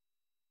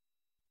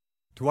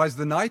'Twas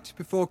the night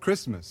before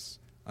Christmas,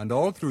 and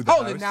all through the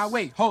house... Hold it now,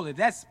 wait, hold it.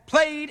 That's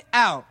played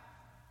out.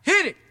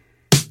 Hit it!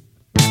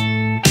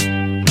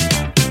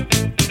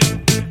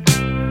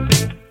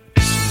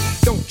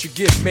 Don't you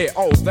give me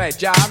all that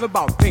jive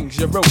about things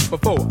you wrote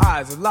before I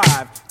was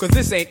alive. Cause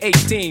this ain't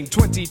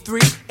 1823,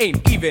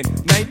 ain't even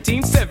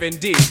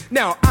 1970.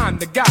 Now I'm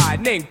the guy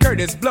named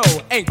Curtis Blow,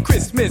 and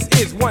Christmas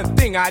is one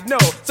thing I know.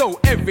 So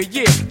every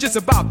year, just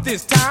about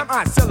this time,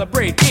 I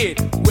celebrate it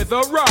with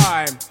a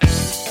rhyme.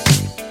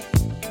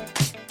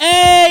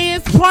 Hey,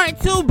 it's part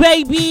 2,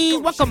 baby.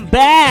 Welcome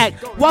back.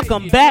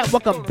 Welcome back.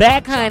 Welcome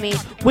back, honey.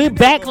 We're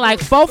back like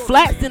 4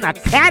 flats in a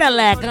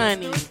Cadillac,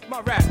 honey.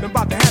 My rap been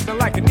about to happen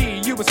like a knee.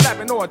 You was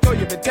slapping or I told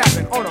you been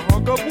tapping on a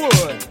hunk of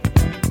wood.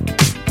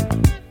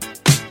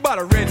 About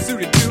a red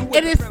suited dude.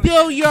 It is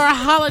still your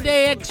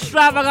holiday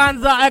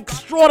extravaganza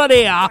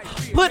extraordinaire,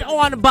 put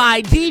on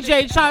by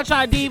DJ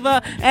Cha-Cha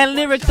Diva and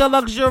Lyric the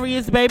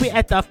Luxurious, baby,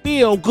 at the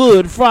Feel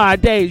Good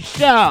Friday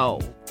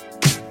show.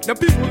 Now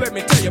people, let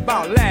me tell you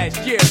about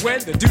last year when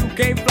the dude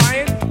came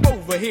flying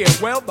over here.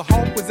 Well, the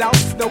hawk was out,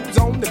 snow was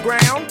on the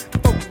ground.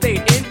 Folks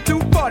stayed in to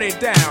party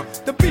down.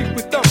 The beat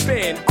was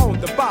thumping on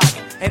the box,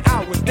 and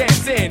I was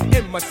dancing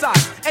in my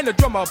socks. And the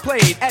drummer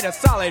played at a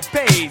solid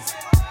pace,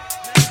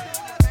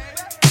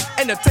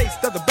 and the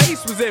taste of the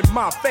bass was in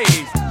my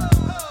face.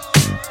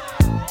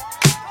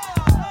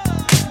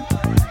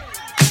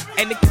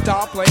 And the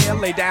guitar player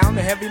laid down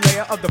the heavy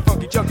layer of the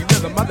funky chunky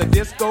rhythm of the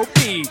disco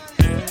beat.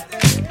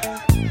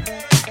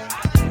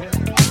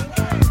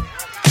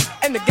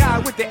 And the guy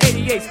with the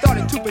 88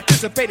 started to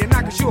participate, and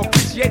I could sure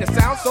appreciate a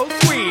sound so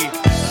sweet.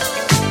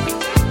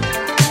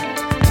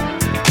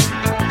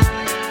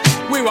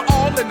 We were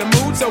all in the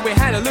mood, so we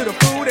had a little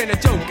food and a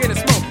joke and a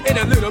smoke and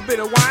a little bit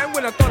of wine.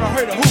 When I thought I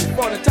heard a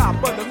hoop on the top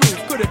of the roof,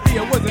 could it be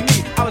it wasn't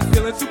me? I was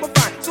feeling super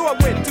fine, so I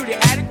went to the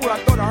attic where I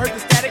thought I heard the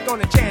static on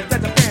the chance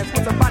that the fans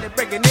was somebody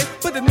breaking in.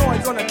 Put the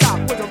noise on the top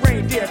with a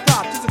reindeer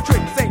top, just a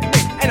trick, St.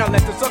 Nick, and I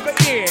let the sucker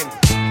in.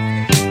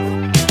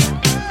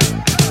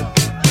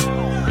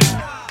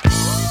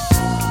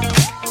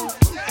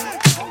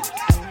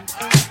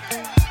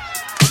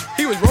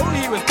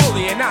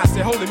 And I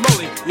said, holy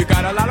moly, you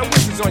got a lot of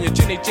wishes on your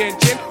chinny chin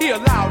chin. He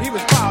allowed, he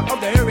was proud of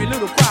the hairy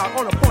little crowd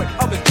on the point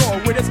of his door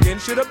where the skin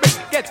should have been.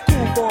 Gets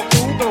cool for a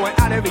fool, going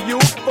out every you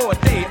for a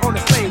day on the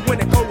sleigh when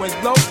the cold winds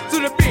blow. So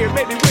the beer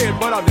may be weird,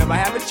 but I'll never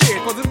have a cheer,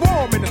 cause it's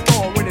warm in the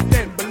storm when it's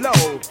 10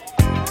 below.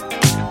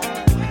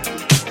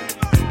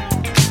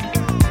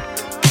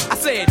 I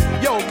said,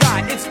 yo,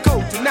 Rod, it's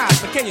cold tonight,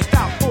 but can you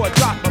stop for a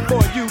drop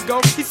before you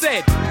go? He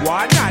said,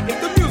 why not?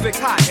 If the music's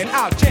hot and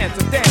I'll chance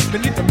a dance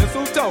beneath the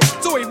mistletoe.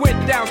 So he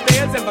went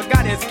downstairs and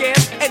forgot his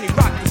scams, and he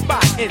rocked the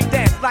spot and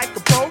danced like a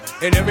pro.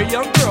 And every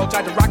young girl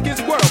tried to rock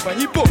his world, but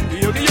he booked the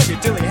yogi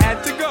till he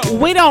had to go.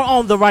 We don't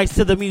own the rights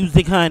to the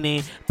music,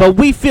 honey, but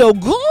we feel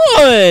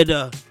good.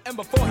 And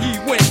before he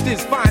went,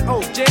 this fine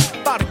old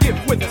gent bought a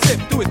gift with a sip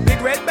through his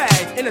big red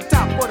bag. In the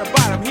top or the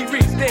bottom, he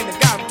reached in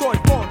and got him toys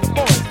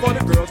for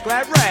the girls'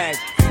 glad rags.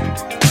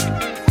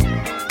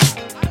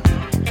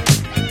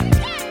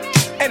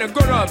 And the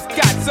grown-ups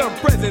got some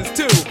presents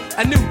too.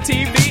 A new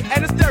TV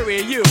and a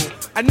stereo.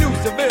 A new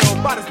Seville,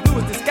 about as blue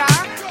as the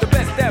sky. The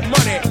best that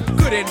money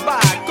couldn't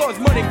buy, cause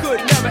money could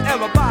never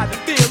ever buy the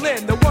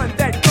feeling. The one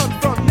that comes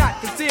from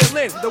not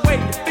concealing the way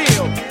you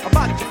feel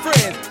about your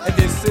friends. And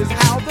this is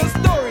how the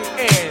story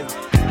ends.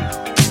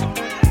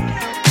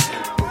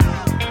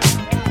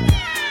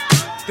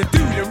 The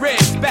dude in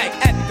red's back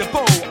at the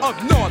pole up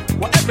north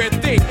where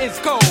everything is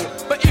cold.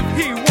 But if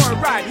he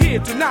weren't right here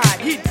tonight,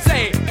 he'd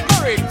say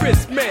Merry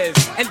Christmas,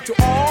 and to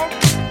all,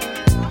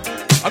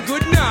 a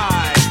good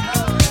night.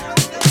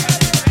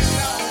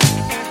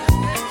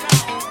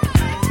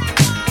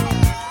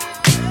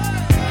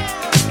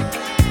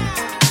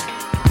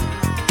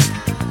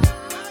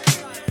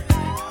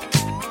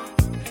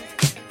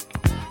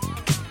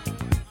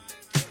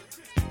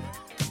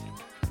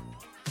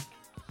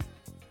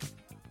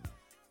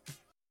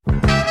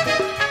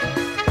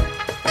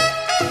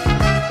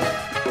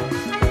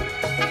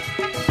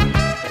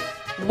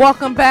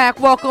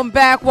 Welcome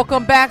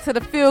back to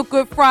the Feel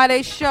Good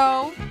Friday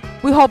show.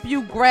 We hope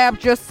you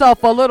grabbed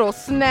yourself a little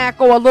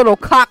snack or a little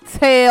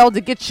cocktail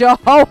to get your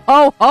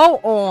ho-ho-ho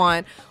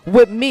on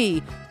with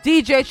me,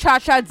 DJ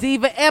Cha-Cha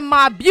Diva, and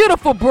my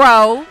beautiful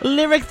bro,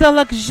 Lyrics the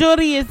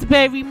Luxurious,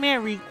 baby.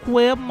 Merry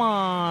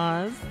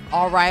Christmas.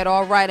 All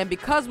right. And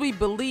because we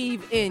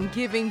believe in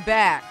giving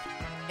back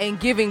and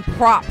giving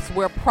props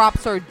where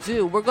props are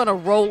due, we're going to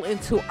roll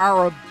into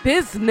our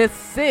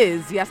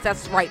businesses. Yes,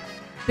 that's right.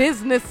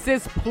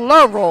 Businesses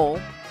plural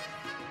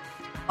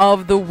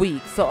of the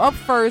week. So up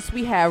first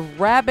we have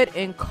Rabbit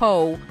 &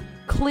 Co.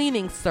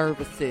 Cleaning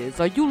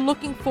Services. Are you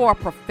looking for a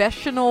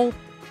professional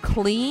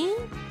clean?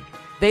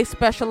 They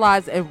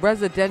specialize in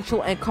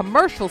residential and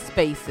commercial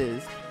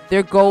spaces.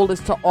 Their goal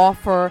is to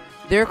offer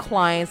their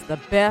clients the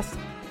best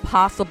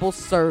possible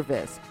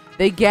service.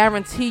 They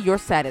guarantee your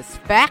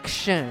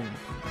satisfaction.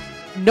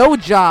 No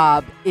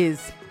job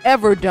is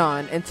ever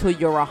done until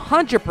you're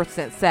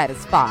 100%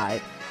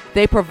 satisfied.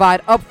 They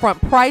provide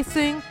upfront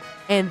pricing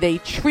and they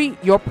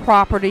treat your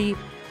property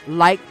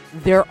like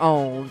their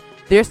own.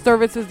 Their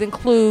services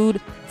include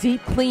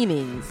deep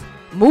cleanings,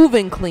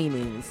 move-in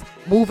cleanings,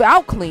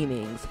 move-out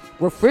cleanings,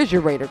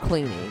 refrigerator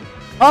cleaning,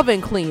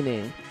 oven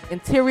cleaning,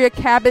 interior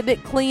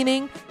cabinet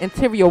cleaning,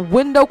 interior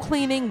window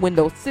cleaning,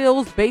 window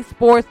sills,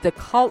 baseboards,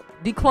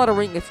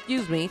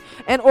 decluttering,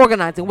 and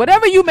organizing,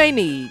 whatever you may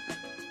need.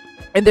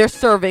 And they're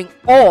serving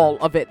all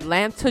of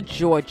Atlanta,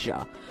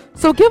 Georgia.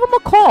 So give them a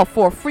call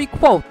for a free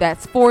quote.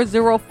 That's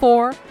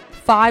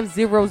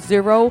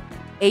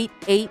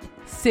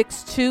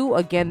 404-500-8862.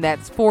 Again,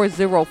 that's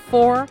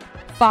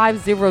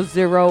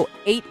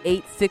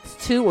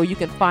 404-500-8862. Or you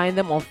can find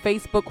them on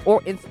Facebook or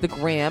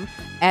Instagram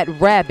at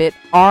Rabbit,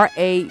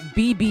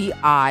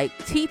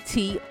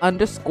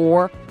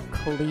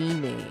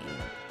 RABBITT_cleaning.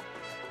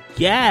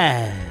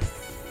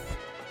 Yes.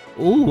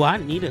 Ooh, I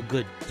need a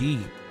good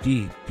deep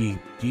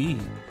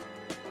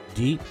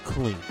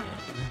cleaning.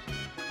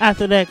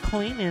 After that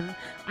cleaning,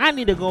 I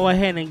need to go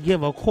ahead and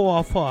give a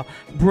call for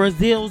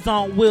Brazil's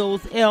on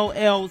Wheels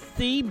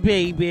LLC,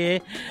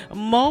 baby.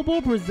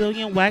 Mobile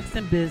Brazilian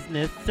waxing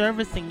business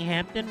servicing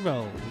Hampton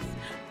Roads.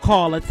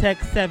 Call or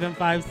text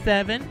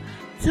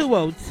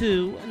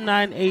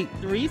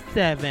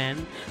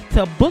 757-202-9837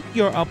 to book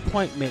your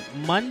appointment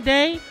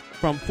Monday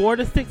from 4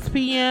 to 6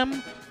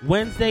 p.m.,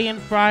 Wednesday and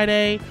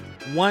Friday,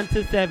 1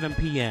 to 7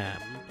 p.m.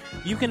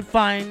 You can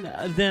find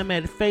them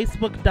at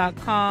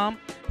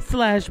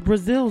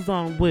facebook.com/Brazils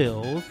on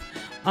Wheels.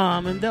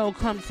 And they'll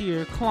come to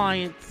your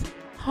client's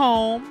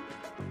home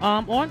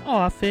or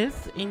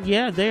office. And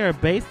yeah, they are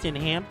based in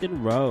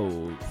Hampton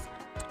Roads.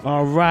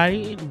 All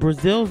right.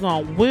 Brazils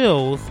on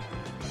Wheels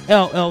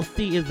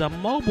LLC is a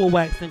mobile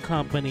waxing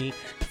company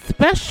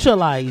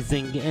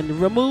specializing in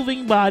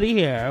removing body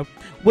hair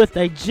with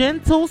a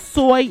gentle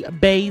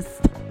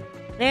soy-based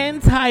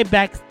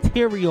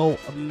antibacterial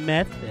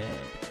method.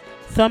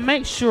 So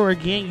make sure,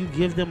 again, you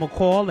give them a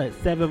call at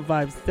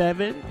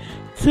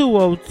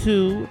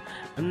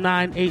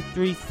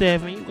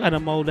 757-202-9837. You gotta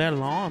mow that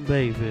lawn,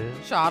 baby.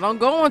 Child, I'm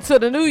going to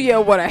the new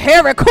year with a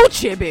hairy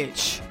coochie,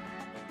 bitch.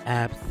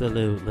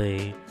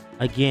 Absolutely.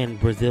 Again,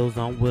 Brazils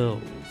on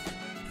Wheels.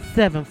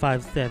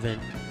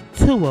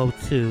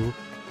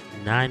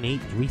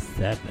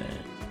 757-202-9837.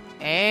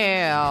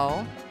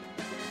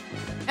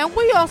 And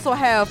we also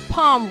have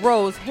Palm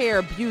Rose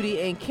Hair, Beauty,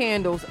 and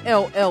Candles,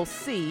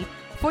 LLC,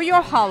 for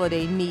your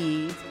holiday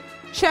needs.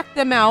 Check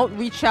them out.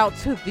 Reach out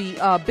to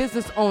the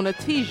business owner,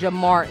 Tisha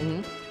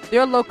Martin.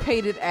 They're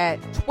located at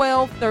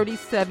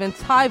 1237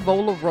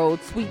 Tyvola Road,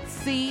 Suite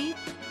C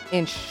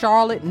in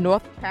Charlotte,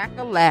 North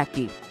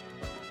Kakalaki.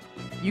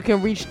 You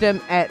can reach them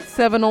at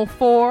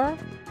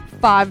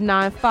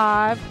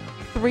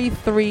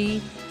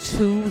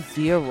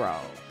 704-595-3320.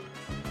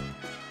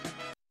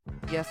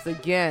 Yes,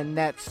 again,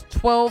 that's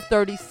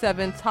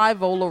 1237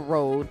 Tyvola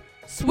Road,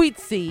 Suite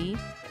C,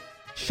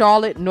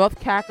 Charlotte, North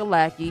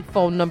Kakalaki.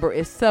 Phone number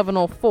is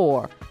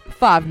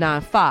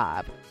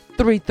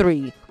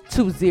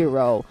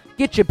 704-595-3320.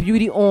 Get your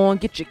beauty on,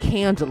 get your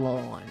candle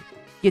on.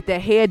 Get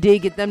that hair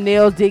did, get them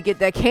nails did, get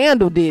that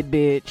candle did,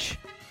 bitch.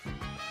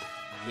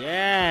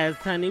 Yes,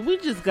 honey. We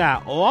just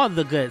got all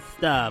the good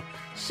stuff.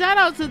 Shout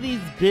out to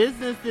these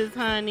businesses,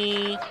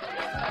 honey.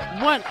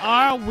 What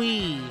are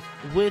we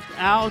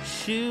without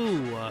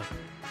you?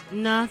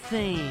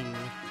 Nothing.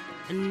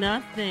 And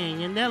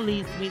that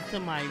leads me to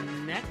my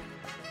next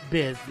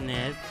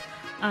business.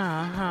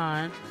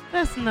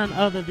 That's none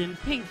other than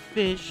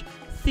Pinkfish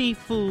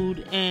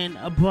Seafood and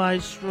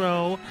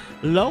Bistro,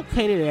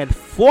 located at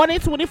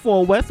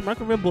 4024 West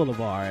Mercury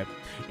Boulevard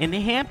in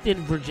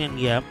Hampton,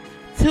 Virginia,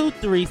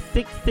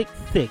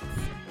 23666.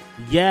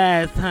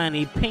 Yes,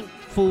 honey.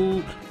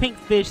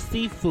 Pinkfish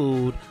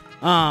Seafood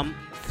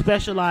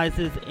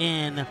specializes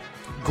in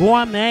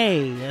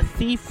gourmet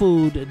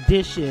seafood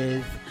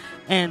dishes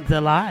and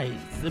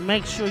delights.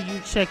 Make sure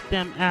you check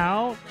them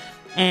out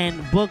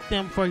and book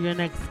them for your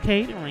next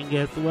catering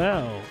as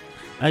well.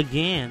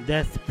 Again,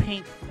 that's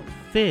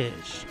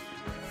Pinkfish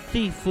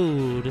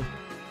Seafood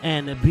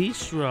and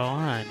Bistro,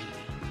 honey.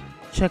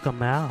 Check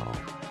them out.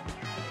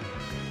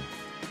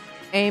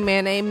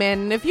 Amen, amen.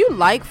 And if you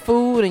like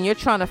food and you're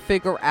trying to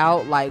figure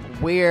out like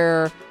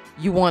where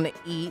you want to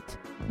eat,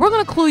 we're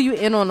going to clue you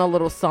in on a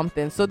little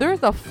something. So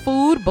there's a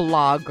food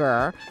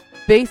blogger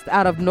based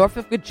out of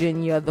Norfolk,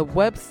 Virginia. The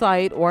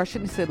website, or I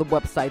shouldn't say the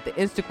website, the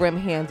Instagram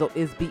handle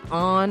is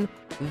Beyond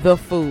the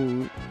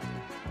Food.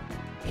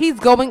 He's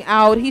going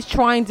out, he's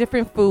trying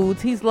different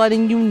foods, he's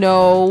letting you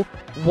know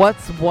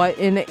what's what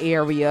in the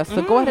area.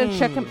 So go ahead and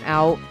check him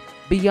out,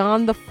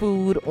 Beyond the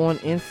Food on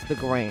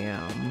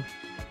Instagram.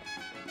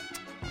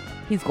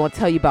 He's going to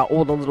tell you about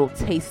all the little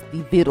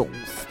tasty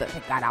vittles that they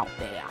got out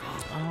there.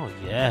 Oh,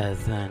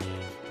 yes, honey.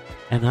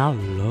 And I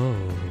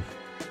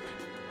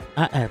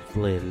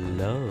actually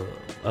love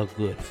a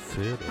good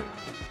fiddle.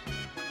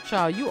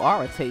 Child, you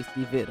are a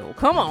tasty viddle.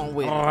 Come on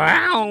with it.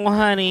 Wow,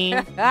 honey.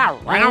 Let's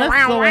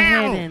go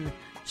ahead and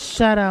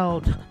shout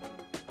out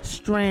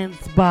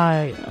Strands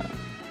by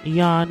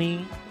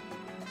Yanni,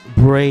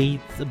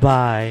 Braids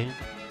by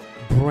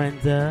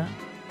Brenda,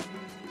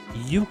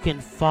 You can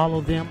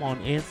follow them on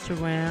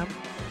Instagram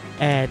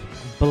at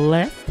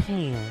Blessed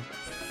Hands.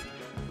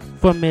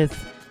 For Miss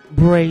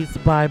Braids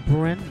by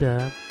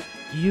Brenda,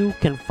 you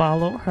can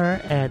follow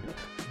her at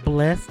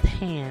Blessed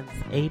Hands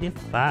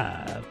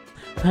 85.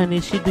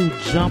 Honey, she do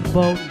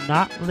jumbo,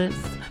 knotless,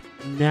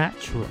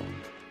 natural,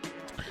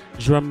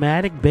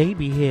 dramatic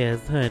baby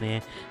hairs,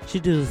 honey. She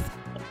does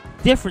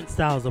different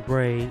styles of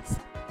braids,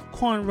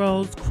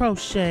 cornrows,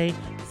 crochet,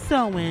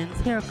 sew-ins,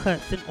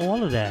 haircuts, and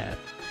all of that.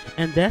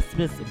 And that's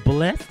Miss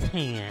Blessed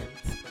Hands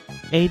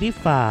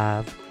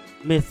 85,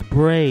 Miss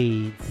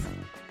Braids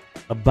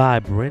by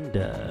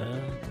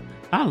Brenda.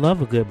 I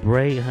love a good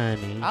braid,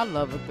 honey. I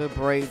love a good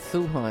braid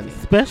too, honey.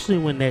 Especially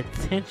when that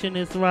tension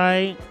is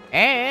right.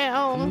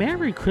 Ow.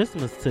 Merry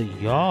Christmas to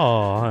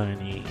y'all,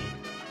 honey.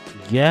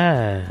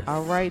 Yes.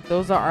 All right,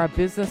 those are our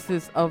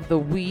businesses of the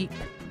week.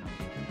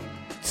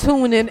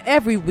 Tune in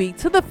every week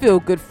to the Feel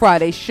Good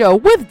Friday show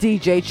with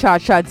DJ Cha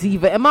Cha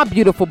Diva and my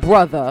beautiful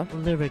brother,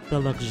 Lyric the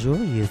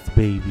Luxurious,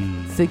 baby.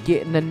 to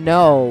get in the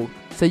know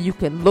so you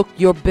can look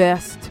your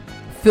best,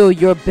 feel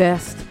your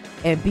best,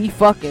 and be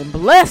fucking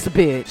blessed,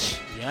 bitch.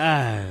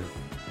 Yes.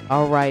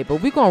 All right,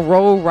 but we're going to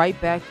roll right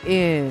back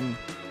into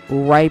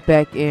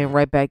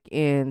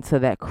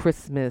that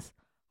Christmas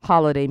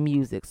holiday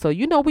music. So,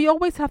 you know, we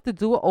always have to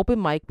do an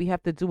open mic. We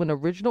have to do an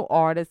original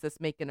artist that's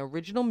making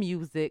original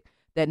music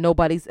that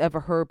nobody's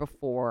ever heard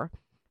before.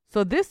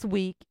 So this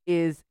week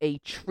is a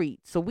treat.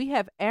 So we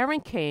have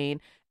Aaron Kane.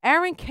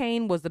 Aaron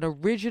Kane was an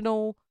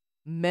original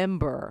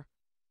member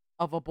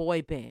of a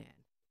boy band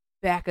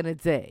back in the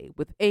day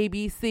with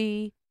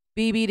ABC,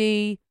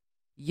 BBD.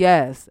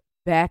 Yes,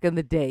 back in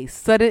the day.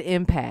 Sudden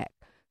Impact.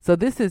 So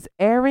this is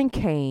Aaron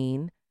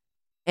Kane,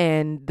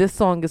 and this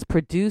song is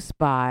produced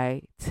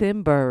by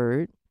Tim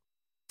Bird,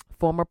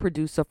 former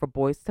producer for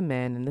Boyz II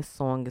Men, and this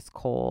song is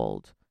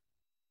called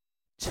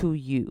To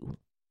You,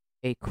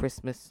 a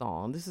Christmas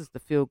song. This is the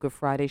Feel Good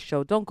Friday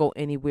show. Don't go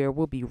anywhere.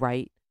 We'll be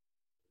right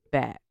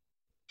back.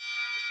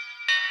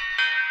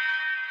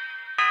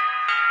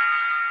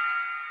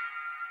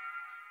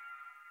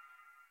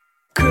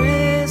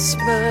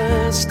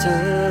 Christmas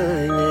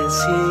time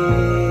is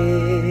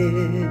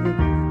here.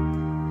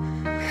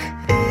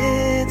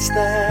 It's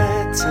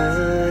that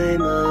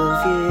time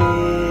of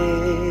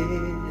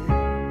year,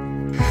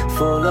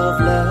 full of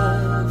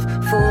love,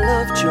 full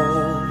of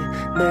joy.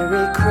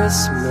 Merry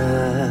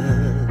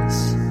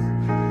Christmas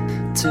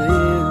to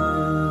you.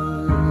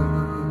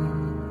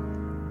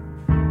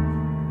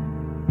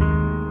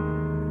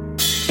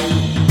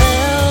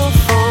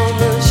 Elf on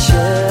the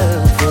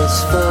shelf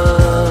was fun.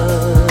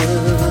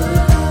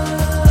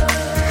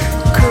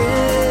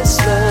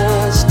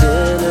 Christmas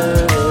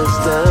dinner is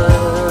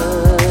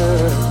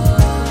done.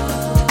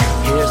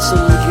 Here's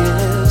some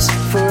gifts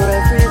for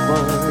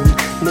everyone.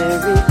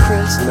 Merry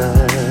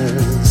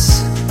Christmas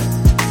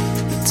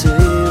to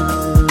you.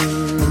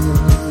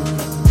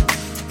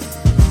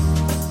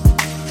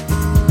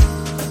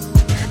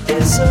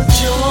 It's a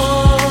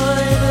joy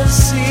to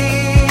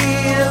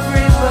see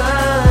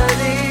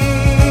everybody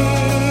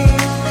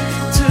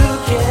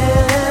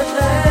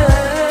together.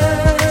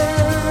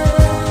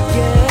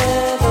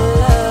 Yeah, the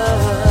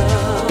love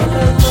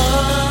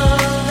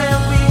that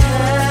we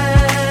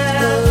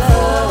have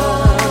for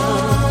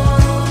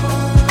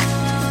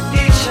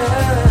each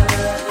other.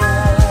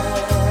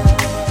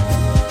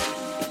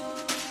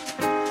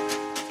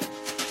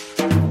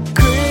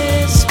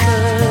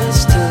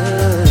 Christmas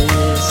time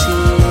is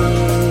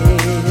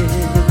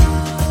here.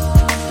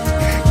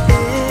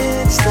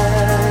 It's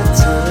that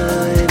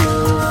time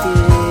of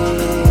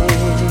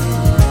year,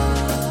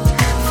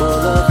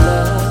 full of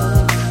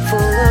love,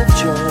 full of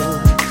joy.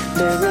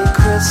 Merry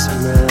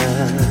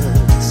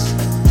Christmas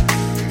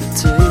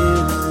to you.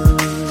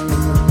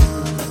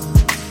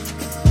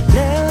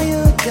 Now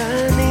you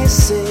got me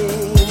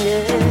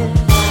singing.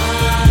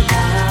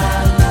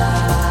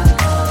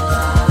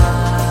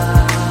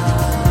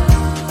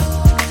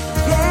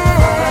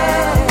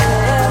 Yeah.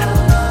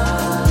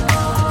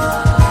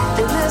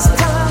 In this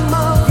time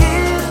of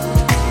year,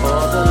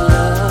 all the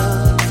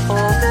love,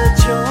 all the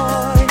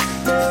joy.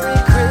 Merry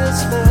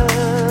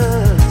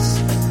Christmas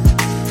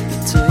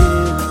to you.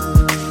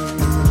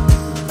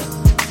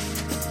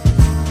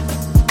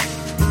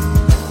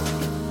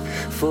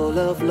 Full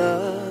of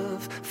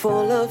love,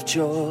 full of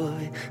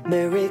joy.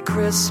 Merry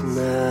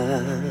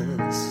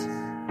Christmas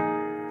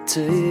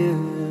to you.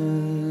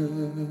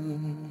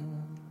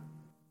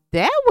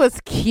 That was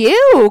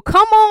cute.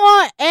 Come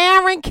on,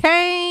 Aaron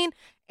Kane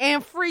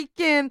and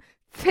freaking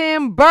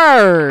Tim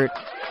Bird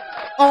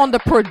on the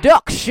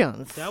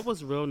productions. That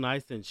was real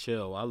nice and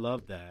chill. I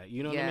love that.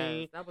 You know what I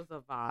mean? That was a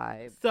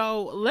vibe.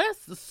 So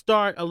let's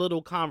start a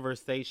little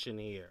conversation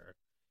here.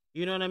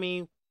 You know what I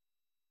mean?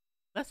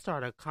 Let's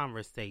start a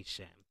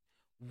conversation.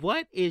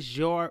 What is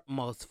your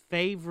most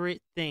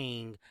favorite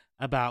thing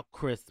about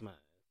Christmas?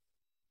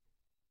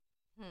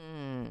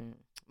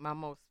 My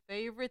most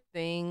favorite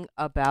thing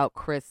about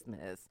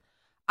Christmas,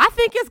 I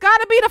think it's got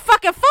to be the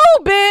fucking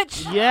food,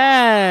 bitch.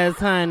 Yes,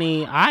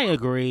 honey. I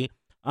agree.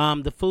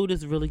 The food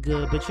is really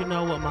good, but you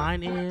know what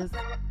mine is?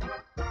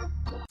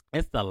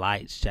 It's the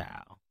lights,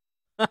 child.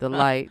 The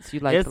lights. You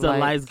like It's the lights.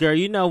 lights, girl.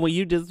 You know when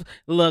you just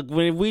look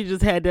when we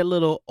just had that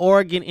little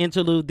organ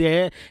interlude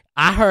there,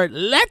 I heard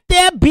 "Let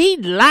there be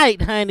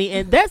light, honey,"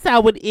 and that's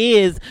how it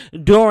is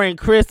during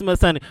Christmas,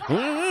 honey.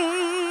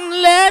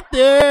 Let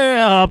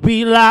there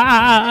be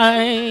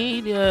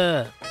light.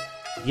 Yeah.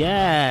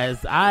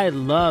 Yes, I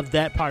love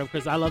that part of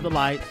Christmas. I love the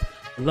lights,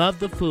 love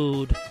the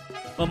food,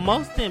 but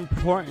most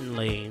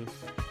importantly,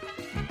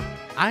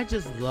 I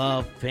just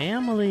love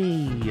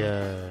family.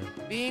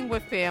 Being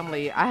with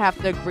family, I have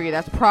to agree.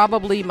 That's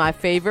probably my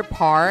favorite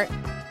part.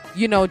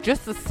 You know,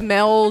 just the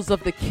smells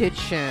of the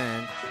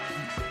kitchen.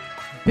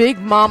 Big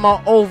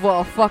mama over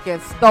a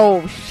fucking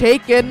stove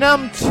shaking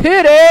them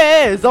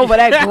titties over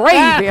that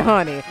gravy,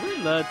 honey. We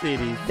love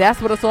titties. That's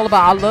what it's all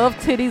about. I love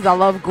titties. I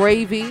love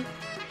gravy.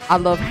 I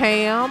love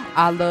ham.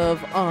 I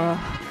love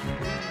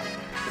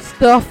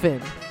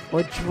stuffing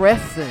or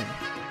dressing.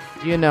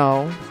 You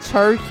know,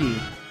 turkey.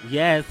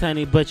 Yes,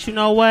 honey, but you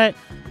know what?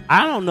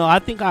 I don't know. I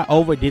think I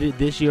overdid it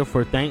this year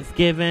for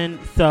Thanksgiving,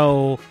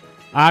 so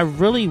I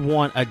really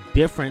want a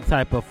different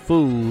type of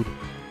food.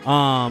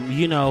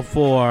 You know,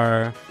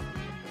 for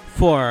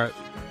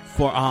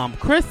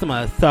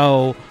Christmas.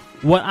 So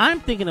what I'm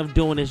thinking of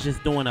doing is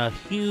just doing a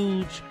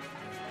huge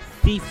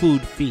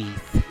seafood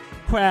feast,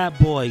 crab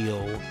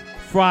boil,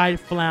 fried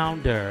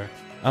flounder,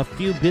 a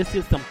few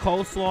biscuits, some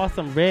coleslaw,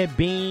 some red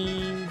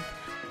beans.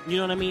 You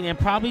know what I mean? And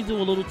probably do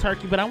a little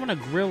turkey, but I want to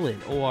grill it,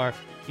 or,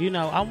 you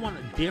know, I want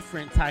a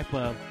different type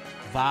of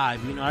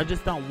vibe. You know, I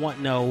just don't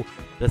want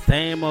the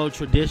same old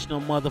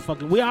traditional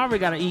motherfucking. We already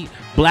got to eat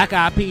black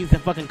eyed peas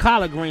and fucking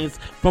collard greens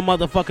for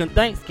motherfucking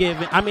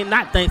Thanksgiving. I mean,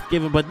 not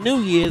Thanksgiving, but New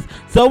Year's,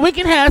 so we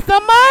can have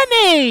some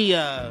money.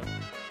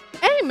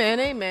 Amen,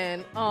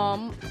 amen.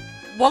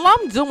 Well,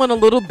 I'm doing a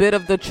little bit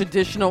of the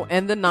traditional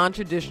and the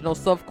non-traditional.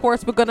 So, of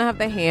course, we're going to have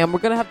the ham. We're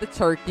going to have the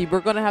turkey.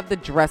 We're going to have the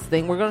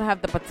dressing. We're going to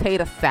have the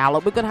potato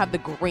salad. We're going to have the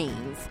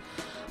greens.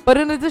 But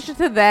in addition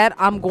to that,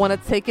 I'm going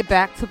to take it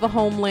back to the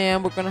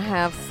homeland. We're going to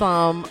have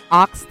some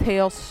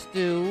oxtail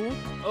stew.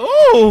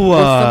 Ooh. With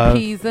some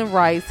peas and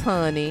rice,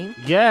 honey.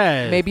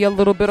 Yes. Maybe a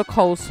little bit of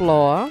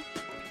coleslaw.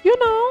 You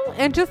know,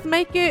 and just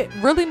make it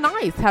really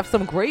nice. Have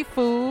some great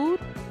food.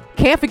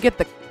 Can't forget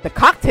the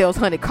cocktails,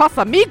 honey.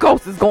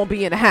 Casamigos is going to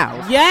be in the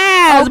house.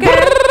 Yes.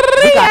 Okay.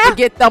 We got to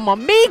get them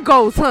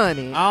amigos,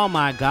 honey. Oh,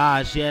 my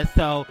gosh. Yes.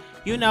 So,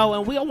 you know,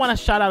 and we want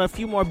to shout out a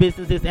few more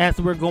businesses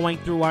as we're going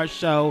through our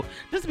show,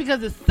 just because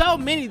there's so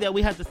many that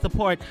we have to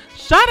support.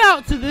 Shout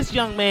out to this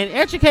young man,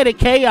 Educated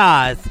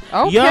Chaos.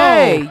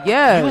 Okay, Yo,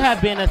 yes. You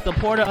have been a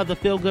supporter of the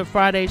Feel Good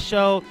Friday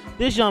show.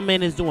 This young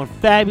man is doing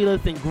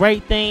fabulous and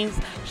great things.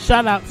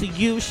 Shout out to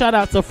you. Shout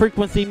out to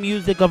Frequency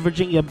Music of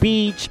Virginia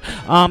Beach,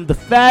 the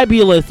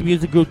fabulous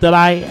music group that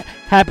I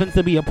happen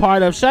to be a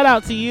part of. Shout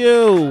out to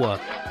you.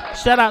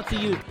 Shout out to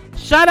you.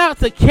 Shout out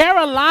to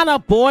Carolina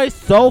Boys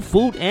Soul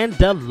Food and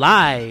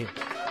Delight,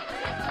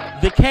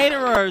 the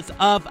caterers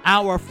of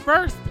our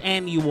first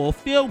annual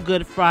Feel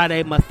Good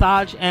Friday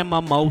Massage and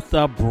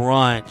Mimosa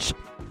Brunch.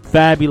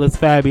 Fabulous,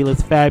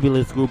 fabulous,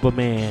 fabulous group of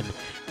men.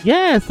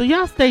 Yeah, so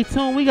y'all stay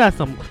tuned. We got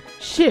some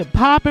shit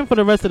popping for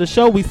the rest of the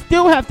show. We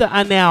still have to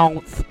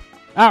announce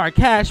our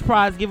cash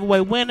prize giveaway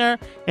winner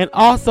and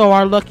also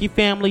our lucky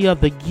family of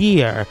the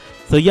year.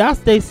 So y'all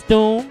stay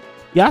tuned.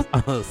 Y'all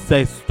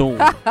say stone.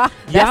 That's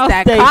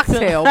that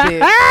cocktail, bitch.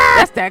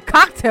 That's that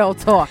cocktail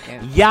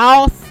talking.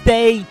 Y'all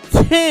stay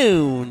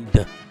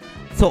tuned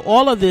to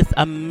all of this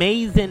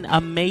amazing,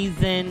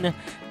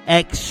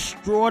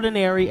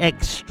 extraordinary,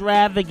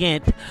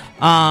 extravagant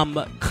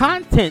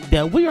content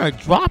that we are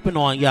dropping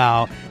on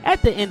y'all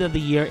at the end of the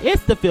year.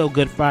 It's the Feel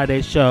Good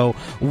Friday show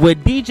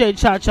with DJ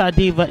Cha Cha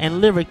Diva and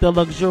Lyric the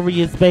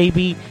Luxurious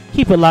Baby.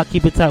 Keep it locked,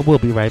 keep it tight. We'll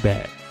be right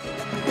back.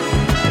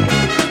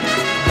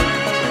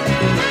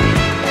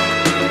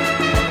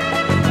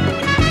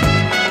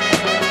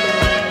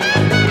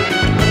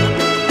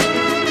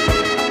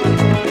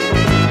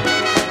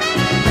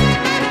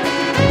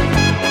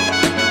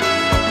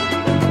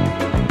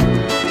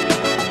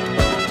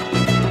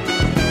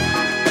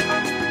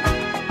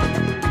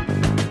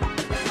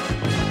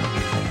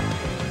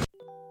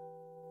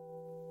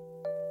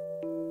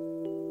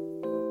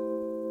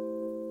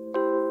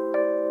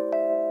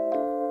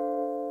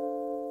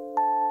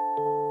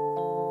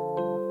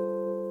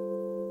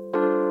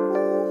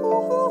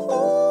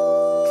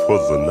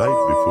 Was the night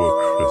before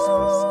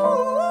Christmas,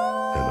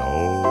 and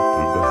all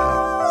through the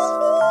house,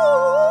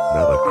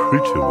 not a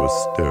creature was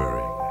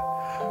stirring,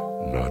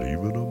 not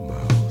even a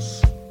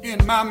mouse. In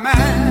my mind,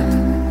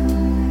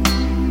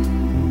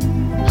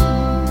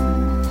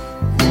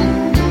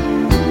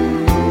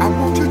 I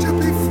want you to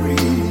be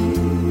free.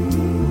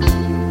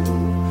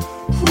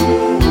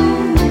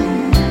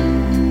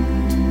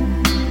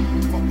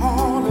 For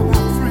all of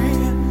our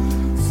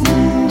friends,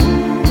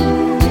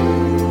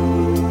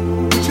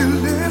 would you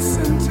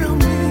listen to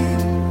me?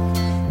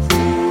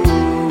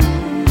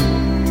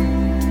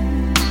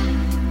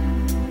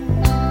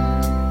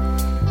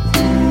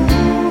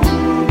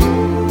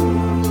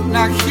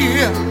 Now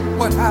hear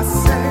what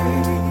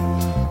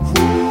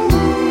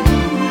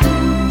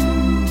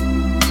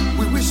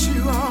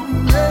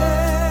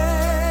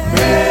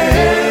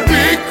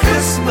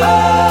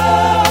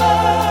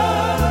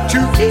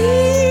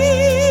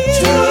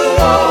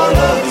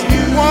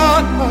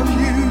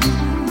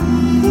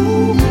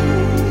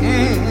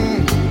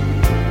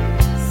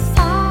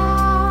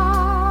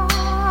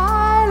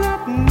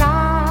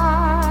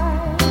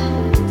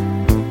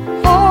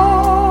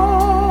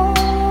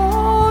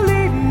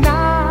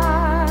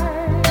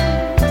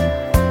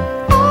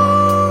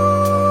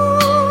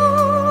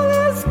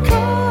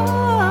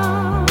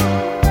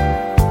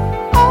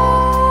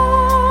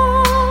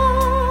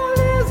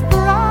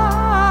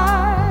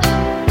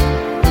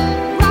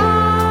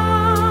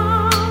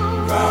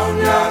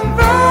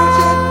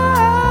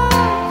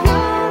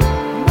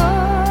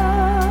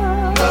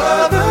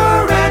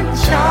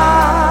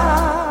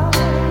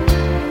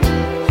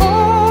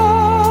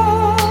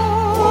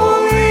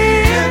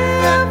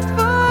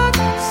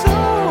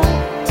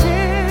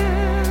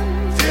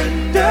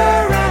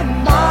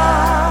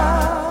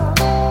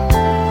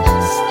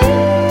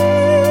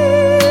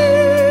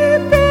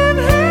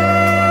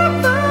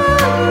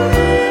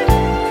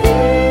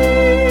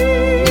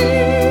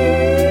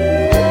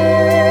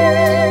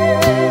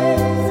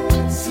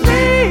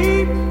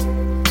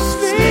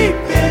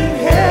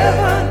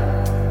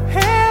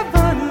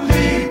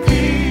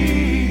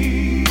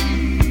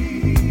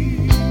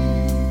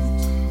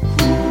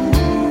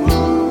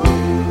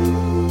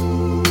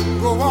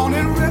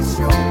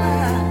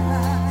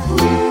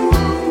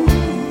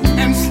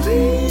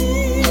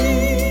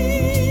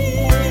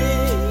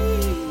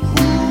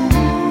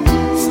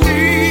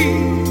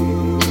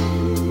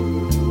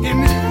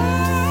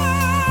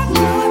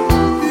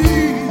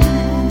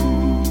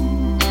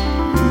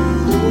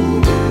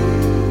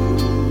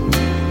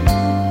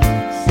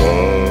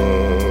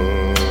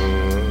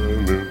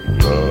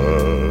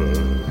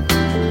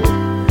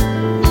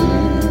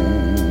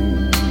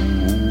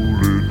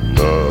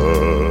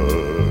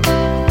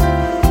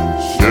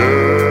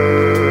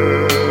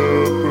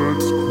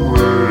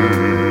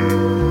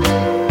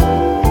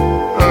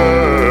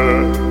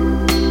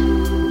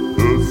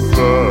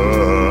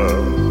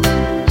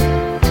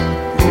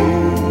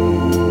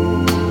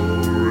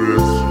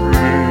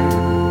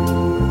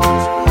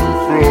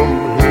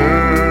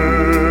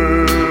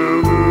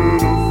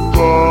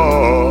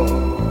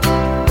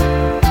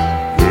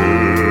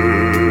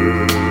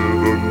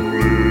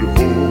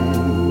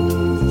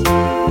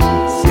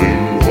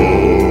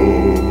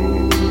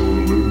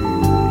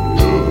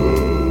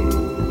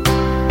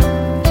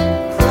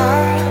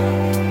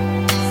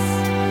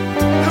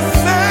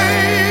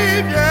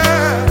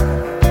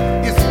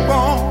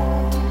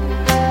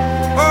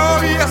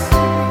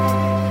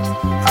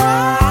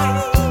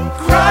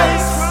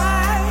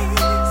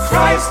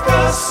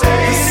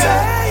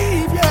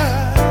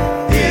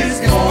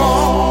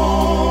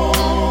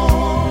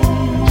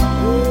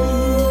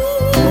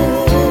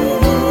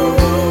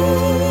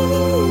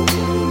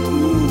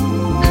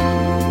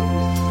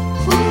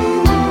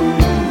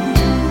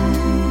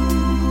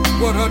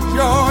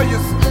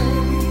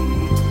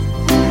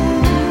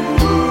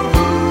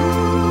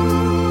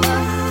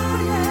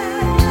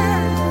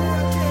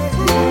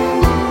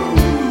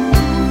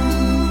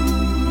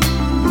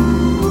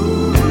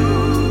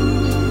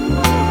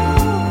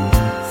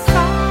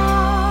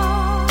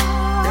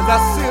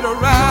sit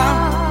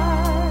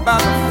around by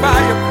the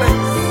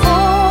fireplace,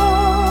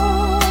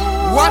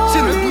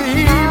 watching a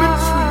gleaming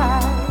tree.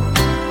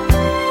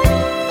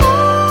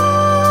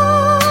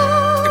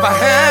 If I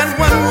had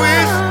one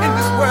wish in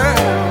this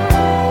world,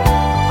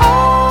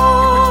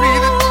 it would be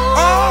that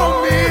all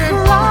men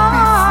would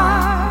be free.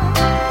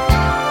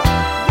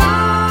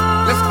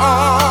 Let's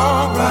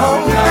all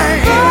hold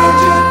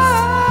hands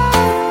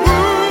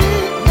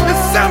and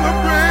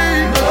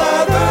celebrate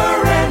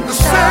the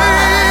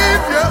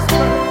Savior's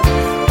birth.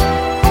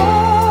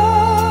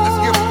 Let's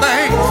give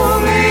thanks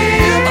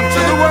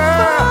unto the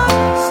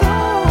world.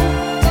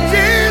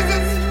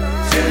 Jesus,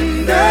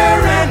 tender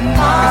and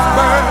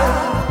mild.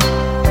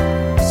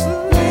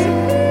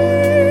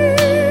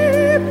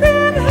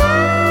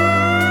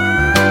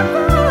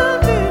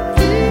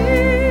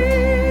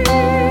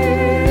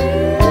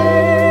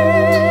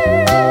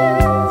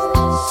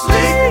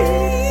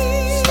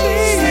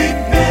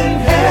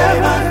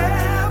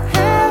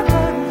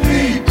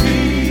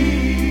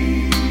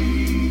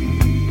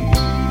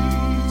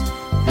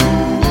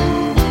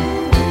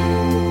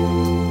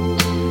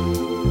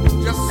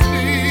 Just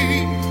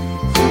sleep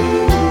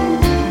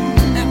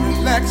and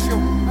relax your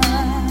mind.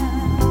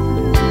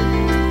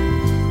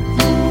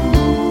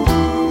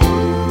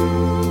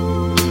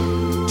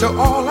 To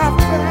all our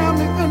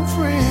family and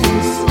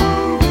friends,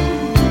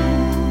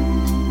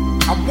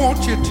 I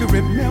want you to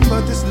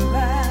remember this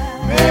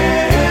line.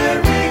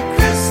 Merry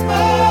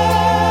Christmas.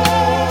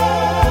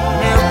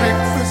 Merry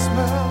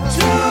Christmas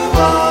to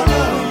all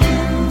of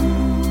you.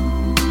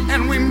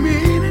 And we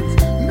mean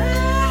it.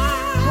 Merry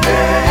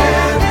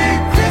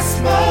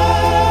Christmas.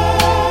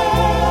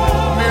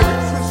 Merry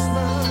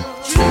Christmas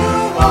to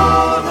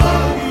all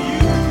of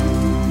you.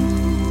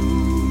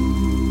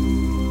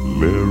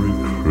 Merry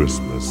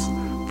Christmas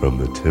from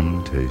the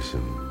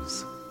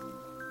Temptations.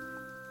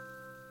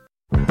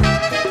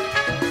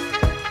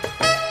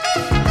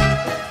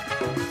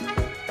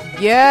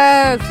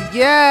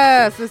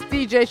 Yes, it's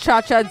DJ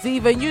Cha-Cha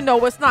Diva. And you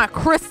know it's not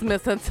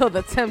Christmas until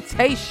the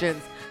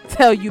Temptations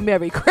tell you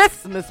Merry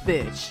Christmas,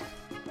 bitch.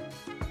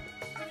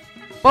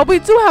 But we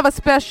do have a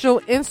special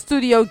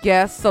in-studio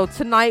guest. So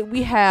tonight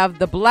we have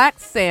the Black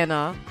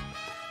Santa,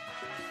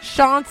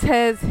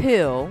 Shantez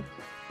Hill,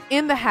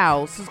 in the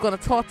house, who's going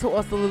to talk to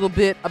us a little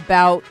bit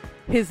about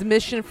his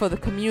mission for the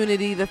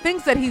community, the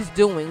things that he's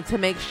doing to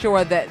make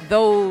sure that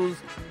those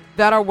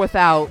that are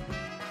without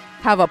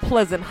have a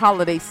pleasant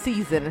holiday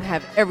season and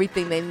have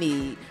everything they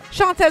need.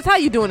 Shantez, how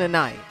you doing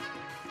tonight?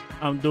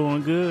 I'm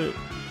doing good.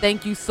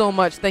 Thank you so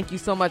much. Thank you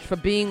so much for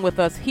being with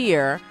us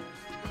here.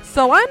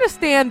 So I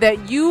understand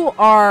that you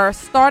are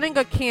starting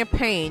a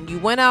campaign. You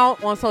went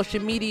out on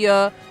social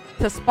media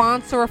to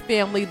sponsor a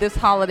family this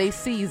holiday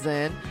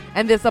season,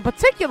 and there's a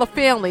particular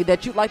family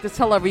that you'd like to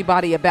tell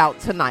everybody about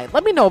tonight.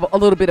 Let me know a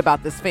little bit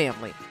about this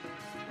family.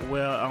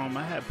 Well,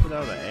 I had put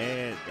out an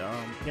ad,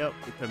 help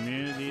the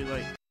community,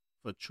 like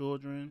for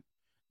children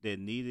that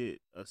needed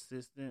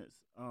assistance.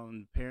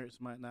 Parents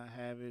might not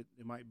have it;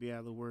 they might be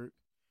out of work,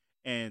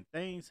 and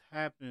things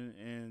happen.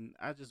 And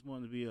I just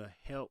want to be a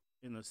help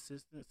and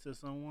assistance to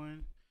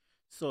someone.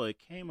 So it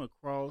came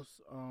across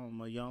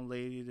a young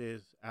lady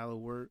that's out of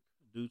work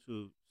due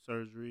to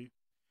surgery,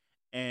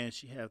 and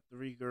she had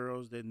 3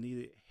 girls that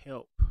needed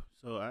help.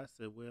 So I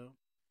said, well,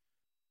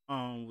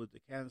 with the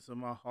kindness of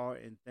my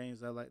heart and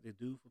things I like to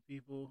do for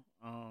people,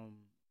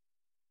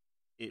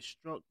 it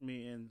struck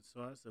me, and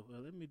so I said,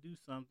 well, let me do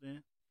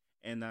something.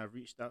 And I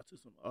reached out to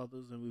some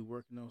others, and we're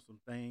working on some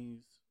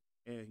things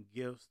and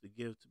gifts to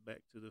give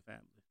back to the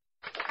family.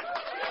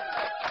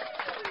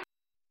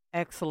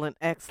 Excellent,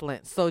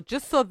 excellent. So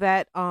just so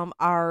that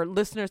our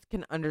listeners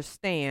can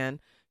understand,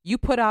 you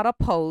put out a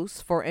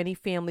post for any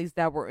families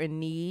that were in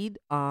need,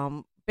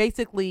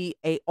 basically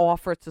a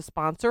offer to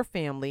sponsor a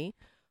family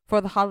for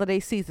the holiday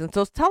season.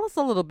 So tell us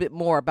a little bit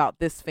more about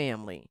this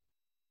family.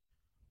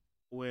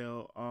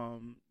 Well,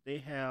 they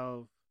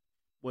have,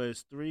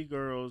 it's 3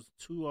 girls,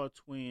 2 are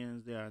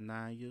twins. They are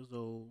 9 years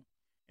old,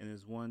 and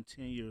there's one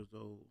 10 years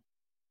old.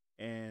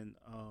 And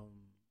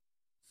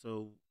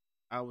so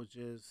I was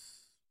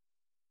just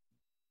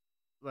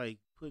like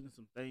putting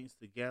some things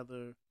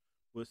together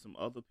with some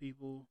other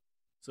people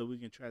so we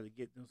can try to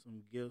get them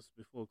some gifts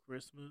before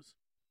Christmas.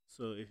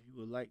 So if you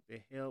would like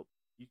to help,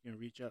 you can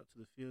reach out to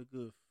the Feel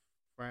Good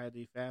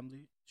Friday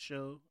Family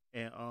Show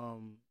and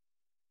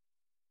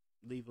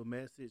leave a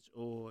message,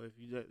 or if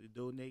you'd like to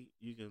donate,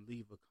 you can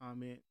leave a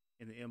comment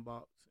in the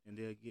inbox and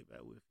they'll get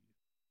back with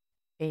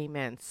you.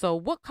 Amen. So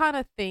what kind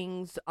of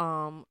things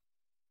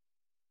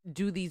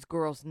do these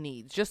girls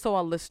need? Just so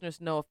our listeners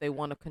know if they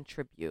want to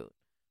contribute.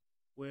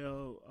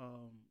 Well,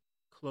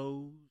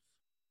 clothes,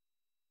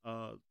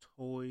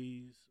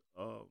 toys,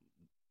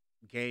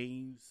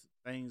 games,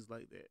 things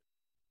like that.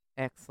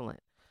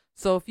 Excellent.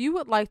 So if you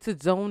would like to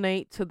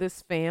donate to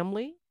this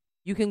family,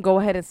 you can go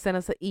ahead and send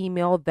us an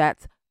email.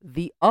 That's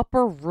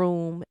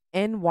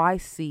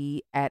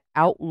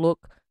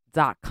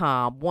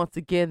theupperroomnyc@outlook.com. Once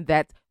again,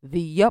 that's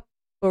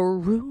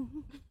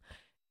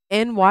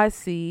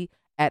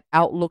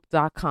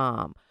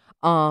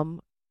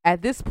theupperroomnyc@outlook.com.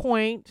 At this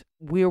point,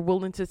 we're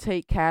willing to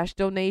take cash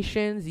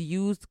donations,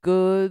 used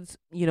goods,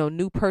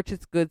 new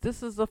purchase goods.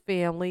 This is a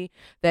family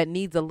that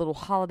needs a little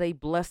holiday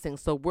blessing.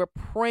 So we're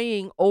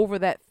praying over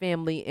that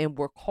family, and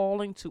we're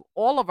calling to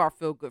all of our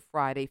Feel Good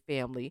Friday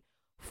family,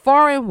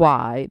 far and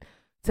wide,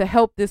 to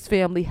help this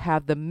family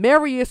have the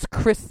merriest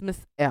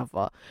Christmas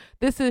ever.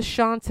 This is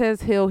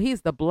Shantez Hill.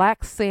 He's the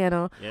Black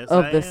Santa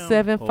of the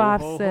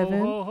 757.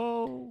 Ho, ho,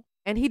 ho, ho.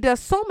 And he does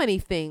so many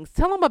things.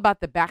 Tell him about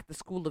the back to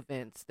school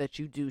events that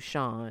you do,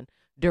 Sean,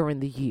 during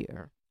the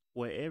year.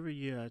 Well, every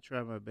year I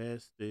try my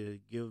best to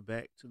give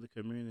back to the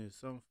community in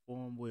some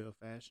form, way, or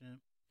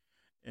fashion.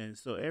 And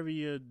so every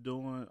year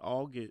during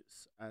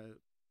August, I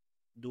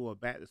do a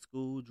back to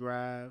school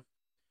drive,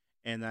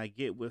 and I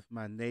get with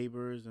my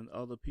neighbors and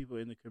other people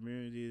in the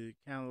community to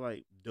kind of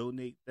like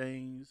donate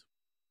things.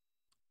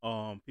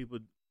 People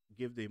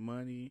give their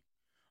money,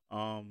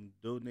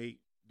 donate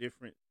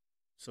different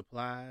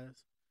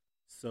supplies.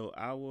 So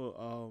I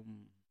will,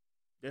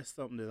 that's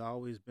something that's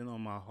always been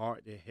on my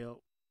heart to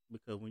help,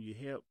 because when you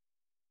help,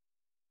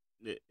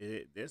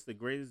 that's the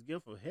greatest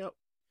gift of help.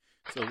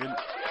 So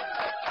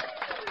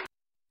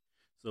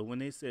when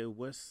they say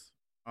what's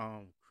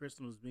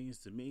Christmas means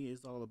to me,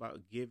 it's all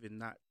about giving,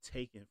 not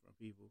taking from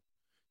people.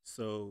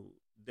 So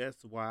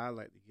that's why I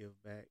like to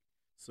give back.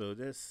 So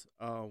that's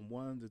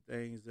one of the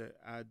things that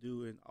I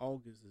do in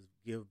August is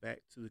give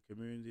back to the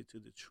community, to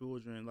the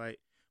children. Like,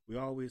 we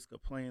always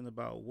complain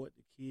about what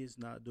the kids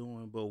not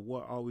doing, but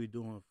what are we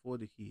doing for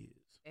the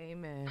kids?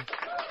 Amen.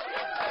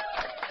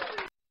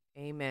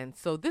 Amen.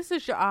 So this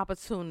is your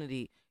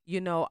opportunity.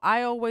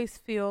 I always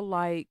feel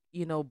like,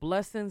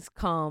 blessings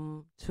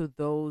come to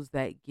those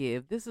that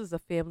give. This is a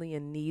family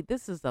in need.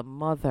 This is a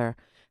mother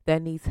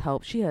that needs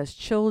help. She has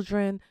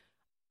children.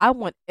 I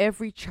want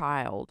every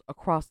child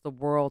across the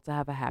world to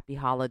have a happy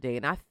holiday.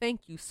 And I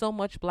thank you so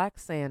much, Black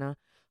Santa,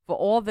 for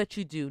all that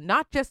you do,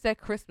 not just at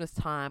Christmas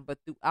time, but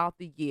throughout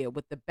the year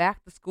with the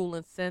back to school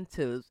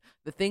incentives,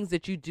 the things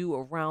that you do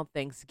around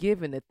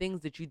Thanksgiving, the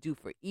things that you do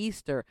for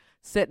Easter,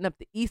 setting up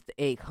the Easter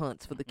egg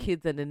hunts for the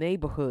kids in the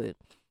neighborhood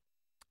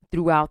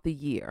throughout the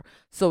year.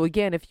 So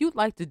again, if you'd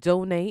like to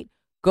donate,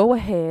 go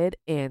ahead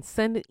and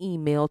send an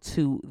email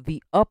to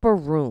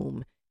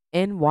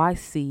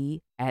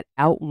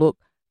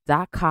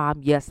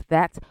theupperroomnyc@outlook.com. Yes,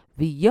 that's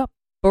the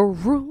upper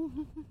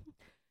room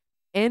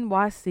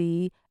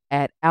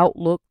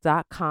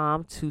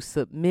nyc@outlook.com to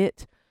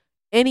submit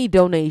any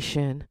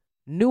donation,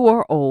 new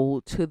or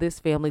old, to this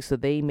family so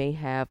they may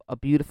have a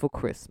beautiful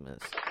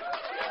Christmas.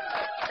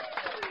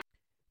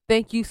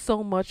 Thank you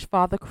so much,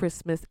 Father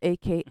Christmas,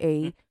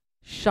 a.k.a.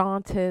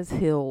 Shantez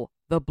Hill,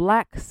 the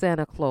Black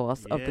Santa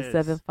Claus of the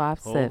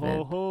 757. Ho,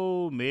 ho,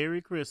 ho.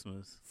 Merry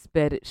Christmas.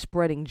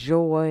 Spreading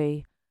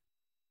joy,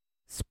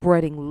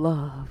 spreading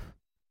love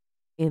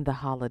in the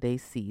holiday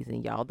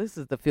season, y'all. This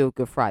is the Feel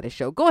Good Friday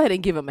show. Go ahead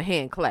and give him a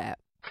hand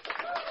clap.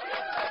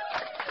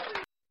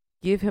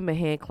 Give him a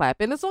hand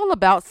clap. And it's all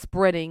about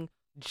spreading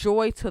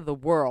joy to the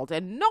world.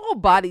 And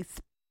nobody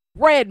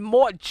spread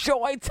more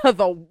joy to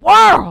the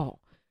world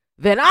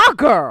than our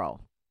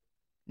girl,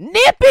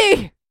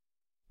 Nippy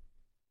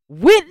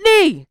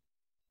Whitney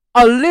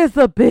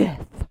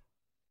Elizabeth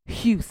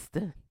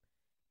Houston.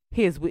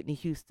 Here's Whitney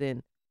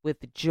Houston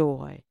with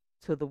joy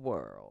to the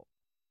world.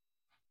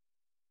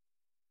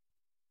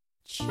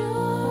 Joy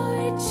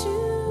to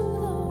the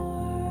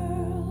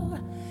world,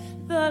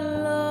 the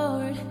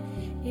Lord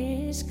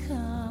is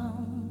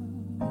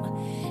come.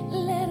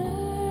 Let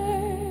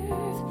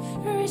earth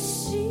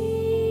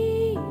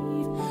receive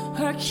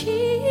her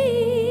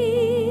King.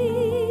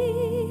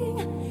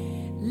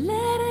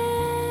 Let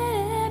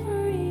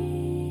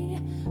every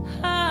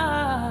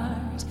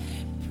heart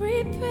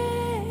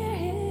prepare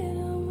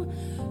him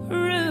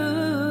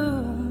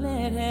room.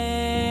 Let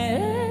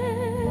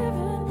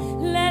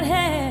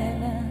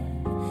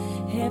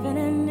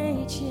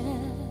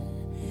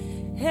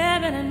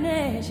heaven and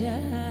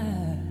nature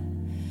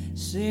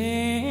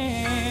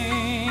sing.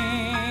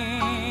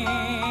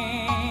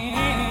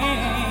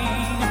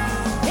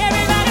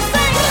 Everybody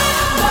sing.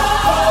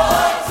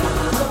 Lord to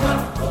the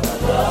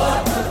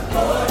Lord,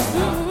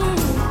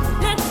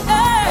 let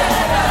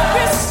earth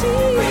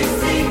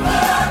receive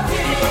her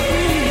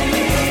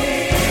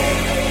King.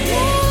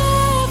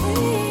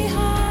 Every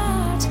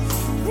heart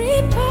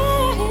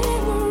prepare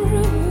him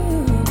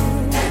room.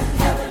 And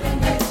heaven and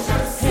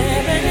nature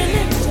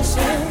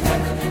sing.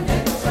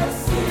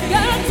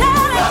 God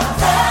tell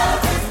us,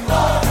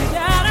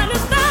 yeah.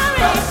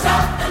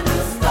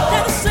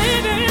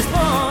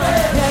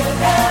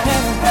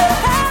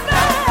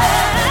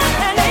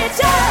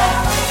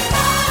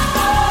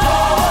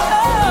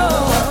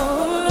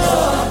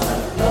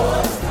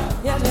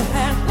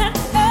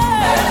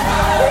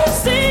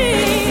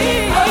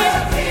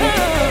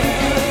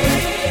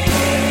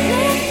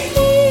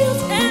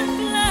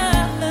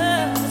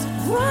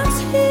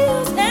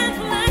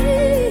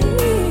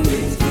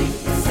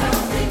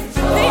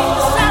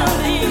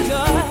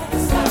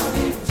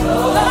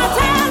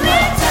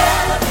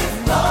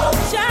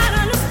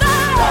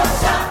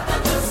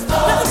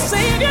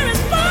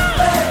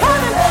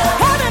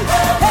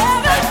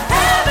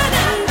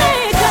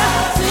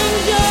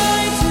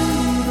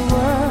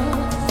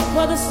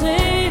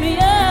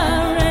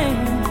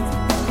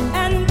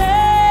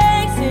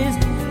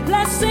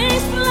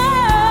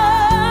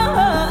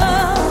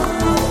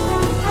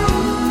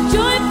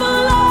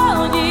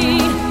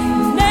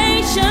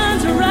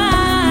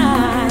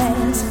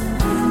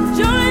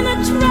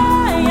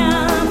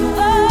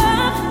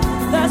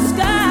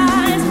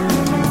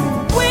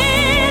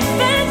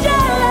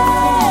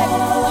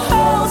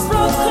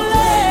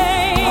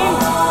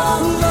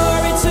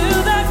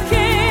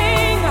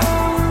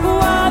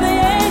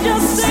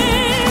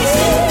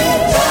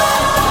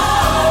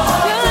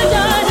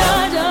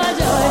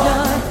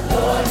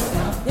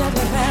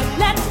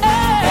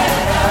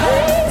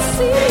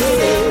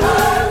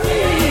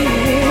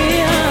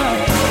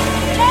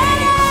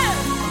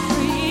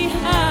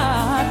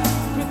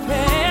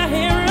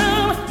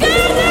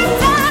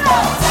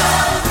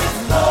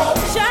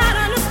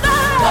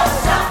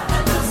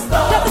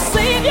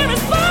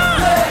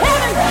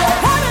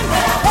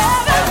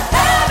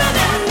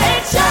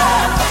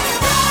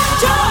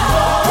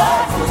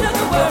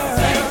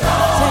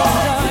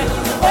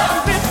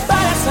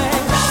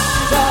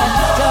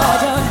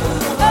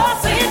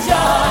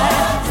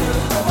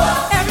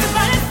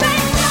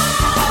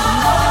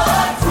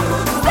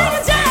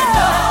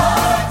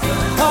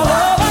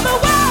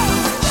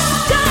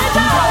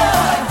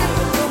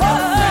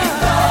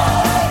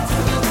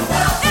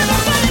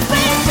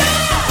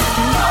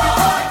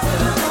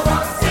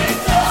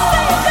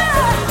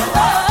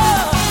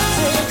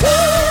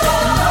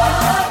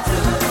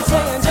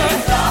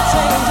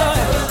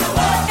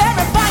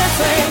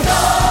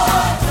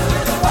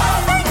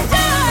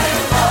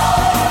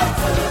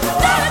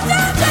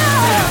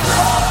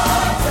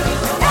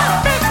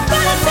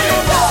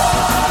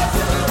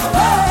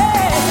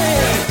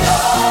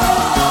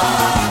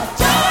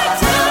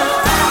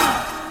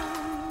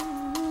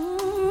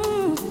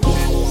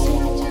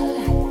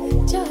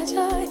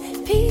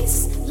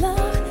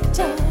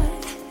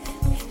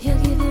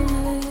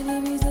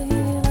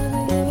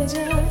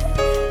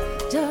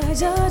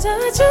 joy, joy,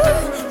 joy,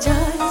 joy,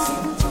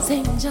 joy.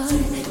 Sing joy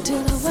to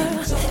the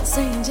world.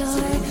 Sing joy.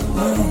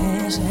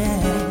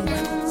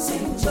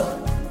 Sing joy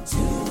to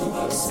the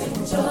world.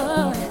 Sing joy.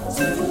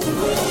 Everybody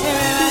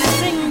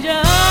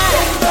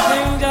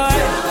sing joy.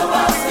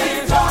 Sing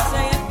joy.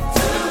 Sing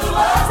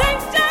joy.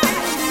 Sing joy.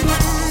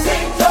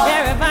 Sing joy.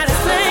 Everybody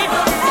sing.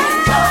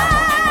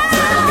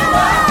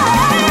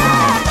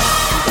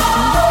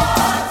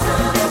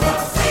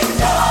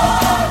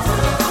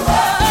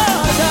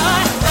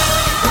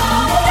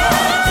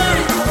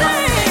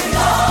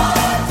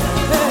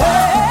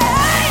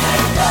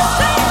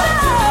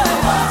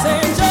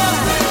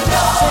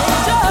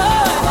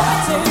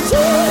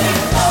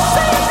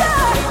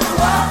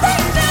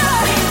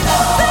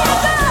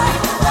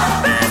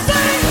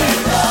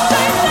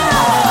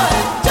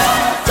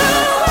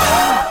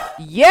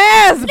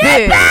 Yes,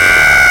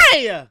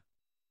 bitch.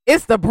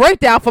 It's the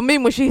breakdown for me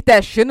when she hit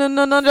that shine.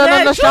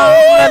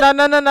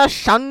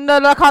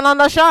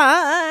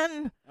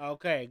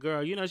 Okay,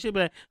 girl, you know she be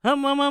like,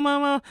 saying,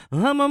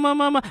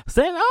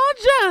 oh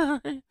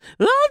joy,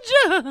 oh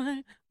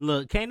joy.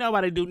 Look, can't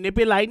nobody do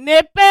Nippy like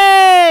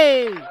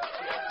Nippy.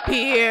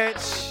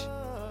 Bitch.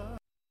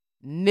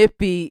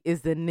 Nippy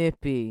is the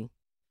Nippy.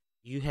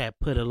 You had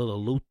put a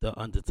little Luther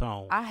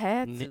undertone. I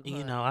had to.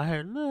 You know, I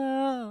heard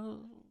love.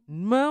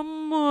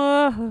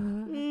 Mama.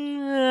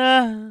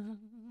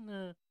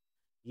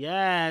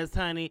 Yes,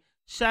 honey.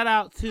 Shout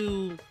out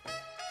to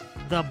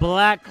the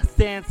Black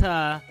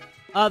Santa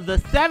of the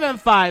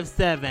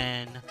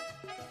 757.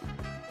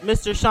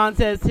 Mr.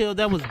 Shantez Hill,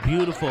 that was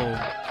beautiful.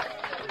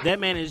 That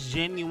man is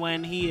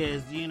genuine. He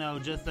is, you know,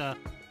 just a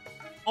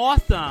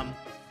awesome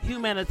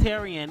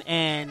humanitarian.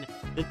 And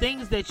the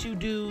things that you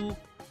do,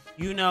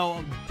 you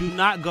know, do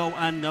not go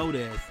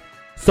unnoticed.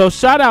 So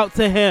shout out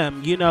to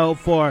him, you know,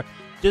 for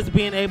just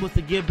being able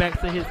to give back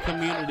to his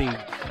community.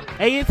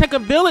 Hey, it take a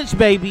village,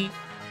 baby.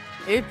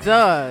 It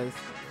does.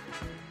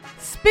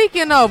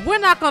 Speaking of, we're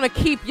not going to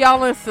keep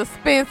y'all in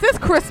suspense. It's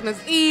Christmas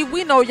Eve.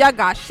 We know y'all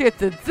got shit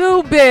to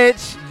do,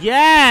 bitch.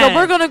 Yeah. So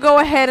we're going to go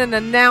ahead and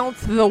announce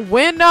the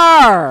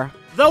winner.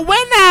 The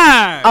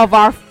winner of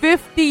our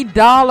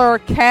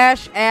 $50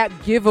 Cash App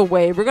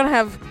giveaway. We're going to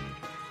have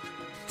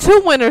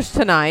 2 winners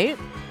tonight.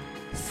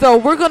 So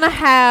we're going to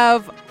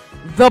have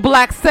the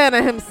Black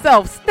Santa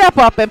himself step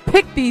up and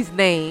pick these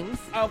names.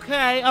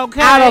 Okay.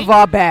 Out of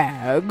our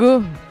bag.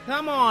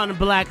 Come on,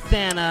 Black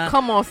Santa.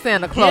 Come on,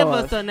 Santa Claus. Give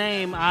us a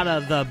name out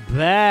of the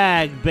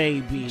bag,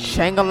 baby.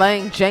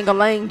 Jangalang,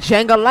 jangalang,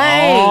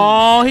 jangalang.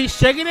 Oh, he's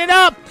shaking it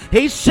up.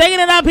 He's shaking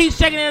it up. He's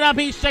shaking it up.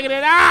 He's shaking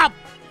it up.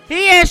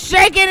 He is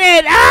shaking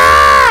it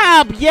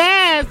up.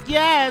 Yes.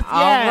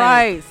 All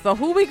right. So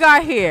who we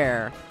got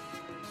here?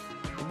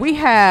 We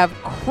have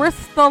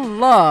Crystal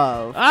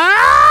Love.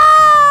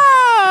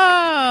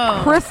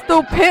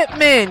 Crystal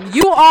Pittman,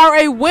 you are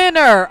a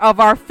winner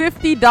of our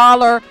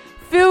 $50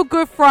 Feel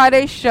Good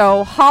Friday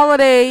Show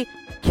Holiday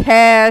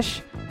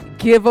Cash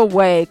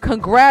Giveaway.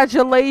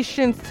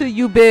 Congratulations to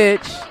you,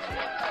 bitch.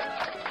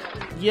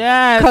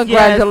 Yes.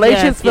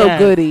 Congratulations, Feel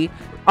Goody.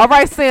 All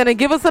right, Santa,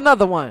 give us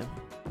another one.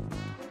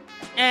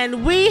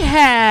 And we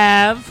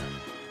have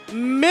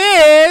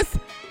Miss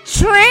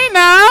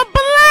Trina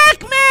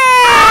Blackman.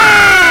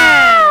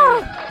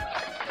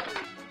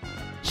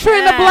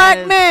 Trina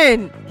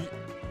Blackman.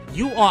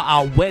 You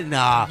are a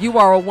winner. You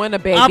are a winner,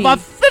 baby. Of a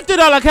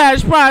 $50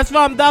 cash prize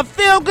from the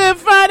Feel Good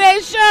Friday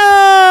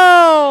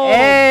Show.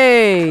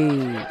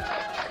 Hey.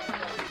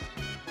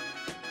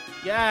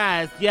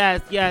 Yes.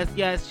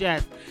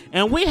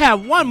 And we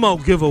have one more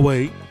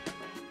giveaway.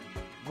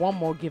 One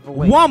more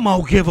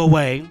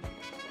giveaway.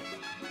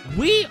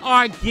 We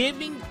are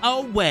giving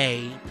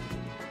away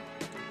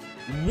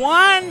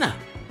one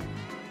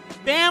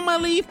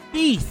family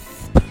feast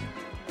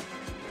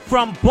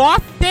from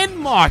Boston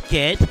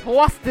Market.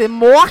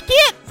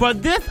 For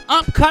this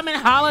upcoming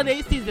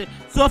holiday season.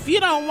 So if you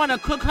don't want to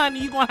cook, honey,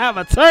 you're going to have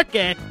a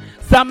turkey,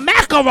 some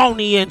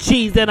macaroni and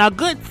cheese, and a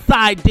good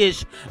side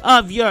dish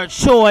of your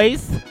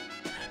choice.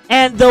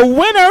 And the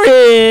winner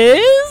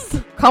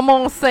is... Come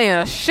on,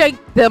 Santa. Shake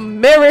the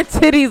mirror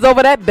titties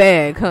over that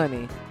bag,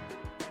 honey.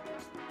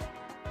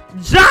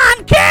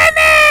 John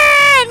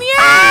Cannon!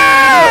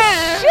 Yeah!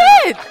 Oh,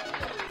 shit!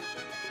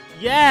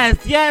 Yes.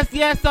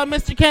 So,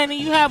 Mr. Cannon,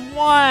 you have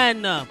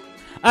won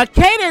a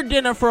catered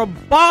dinner for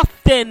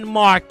Boston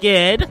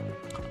Market.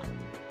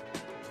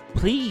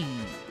 Please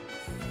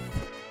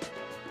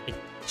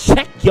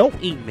check your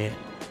email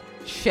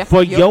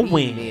for your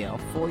win.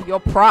 For your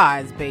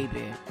prize,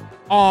 baby.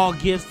 All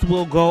gifts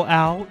will go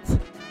out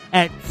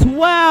at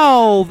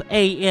 12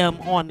 a.m.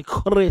 on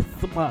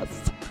Christmas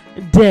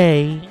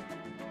Day.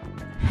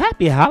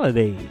 Happy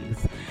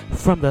holidays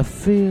from the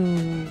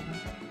Feel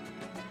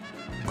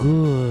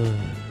Good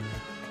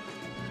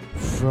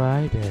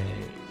Friday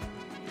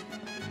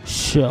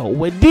Show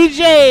with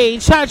DJ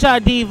Cha-Cha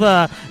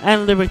Diva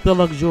and Lyric the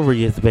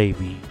Luxurious,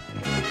 baby.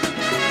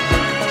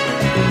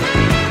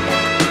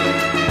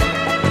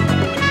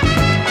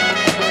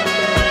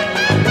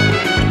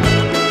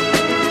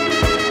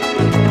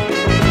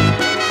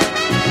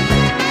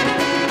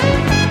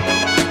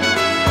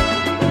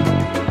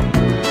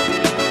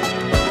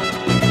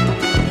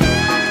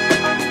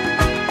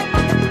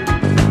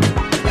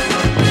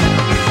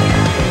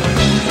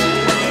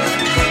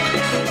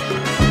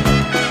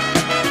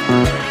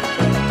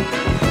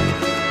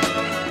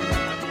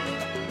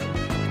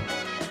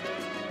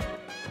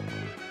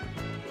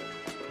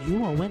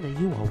 you a winner,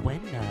 you a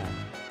winner.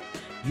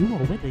 You a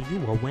winner,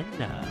 you a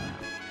winner.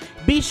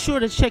 Be sure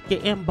to check your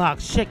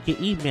inbox, check your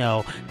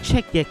email,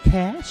 check your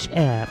Cash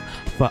App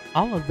for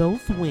all of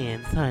those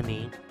wins,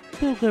 honey.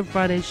 Feel Good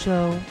Friday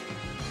show.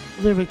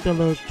 Lyric the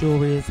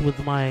Luxurious with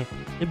my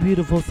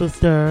beautiful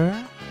sister.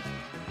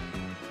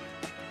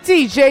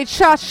 DJ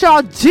Cha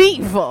Cha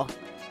Diva.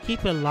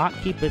 Keep it locked,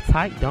 keep it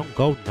tight, don't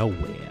go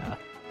nowhere.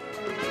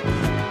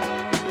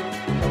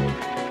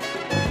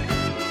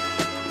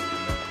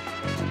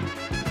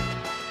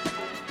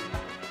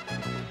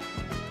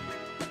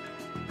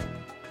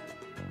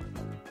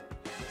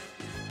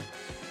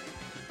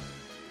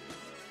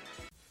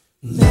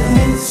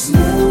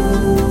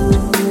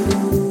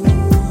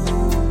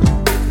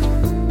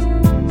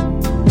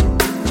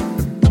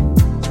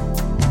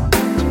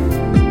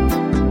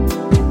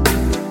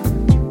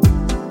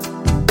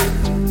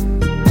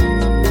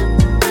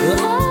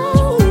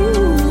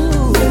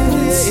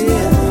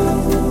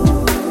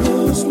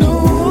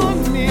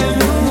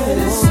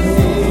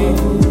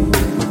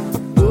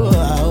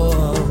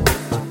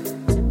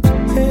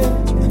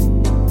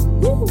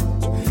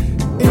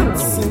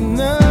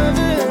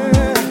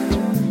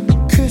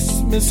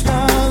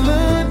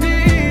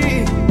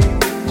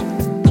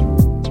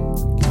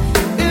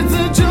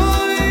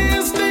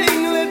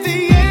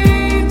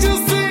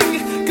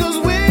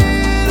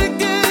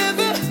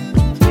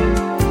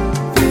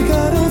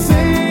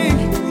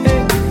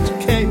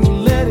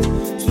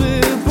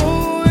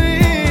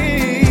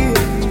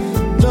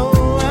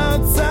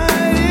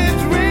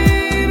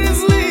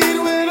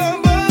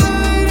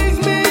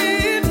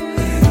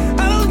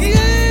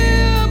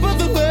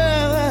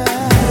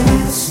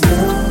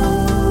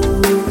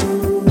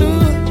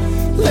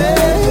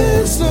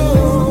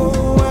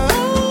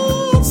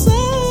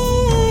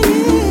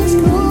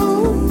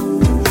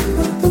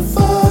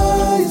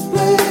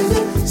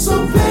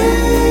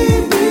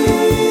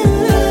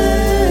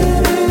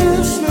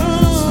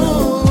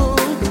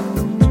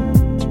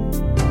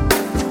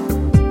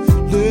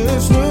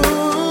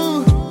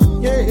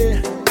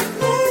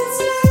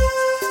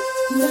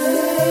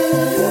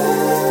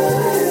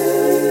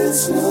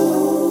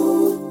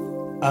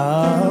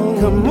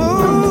 Come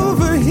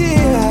over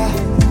here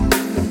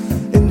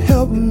and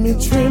help me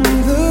trim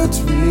the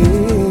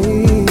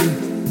tree.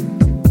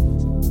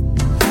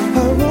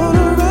 I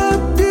wanna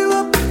wrap you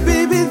up,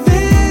 baby,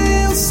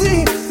 they'll see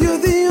you're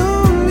the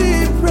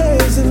only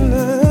present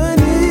I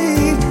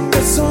need.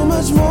 There's so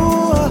much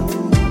more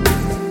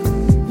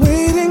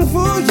waiting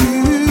for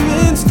you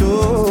in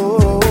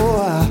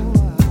store.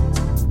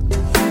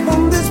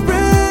 On this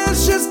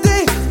precious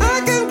day,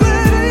 I can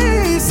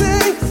gladly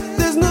say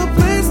there's no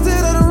place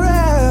that I'd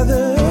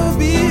rather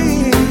be.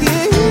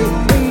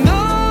 And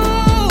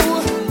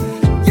oh,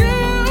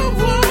 you're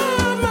one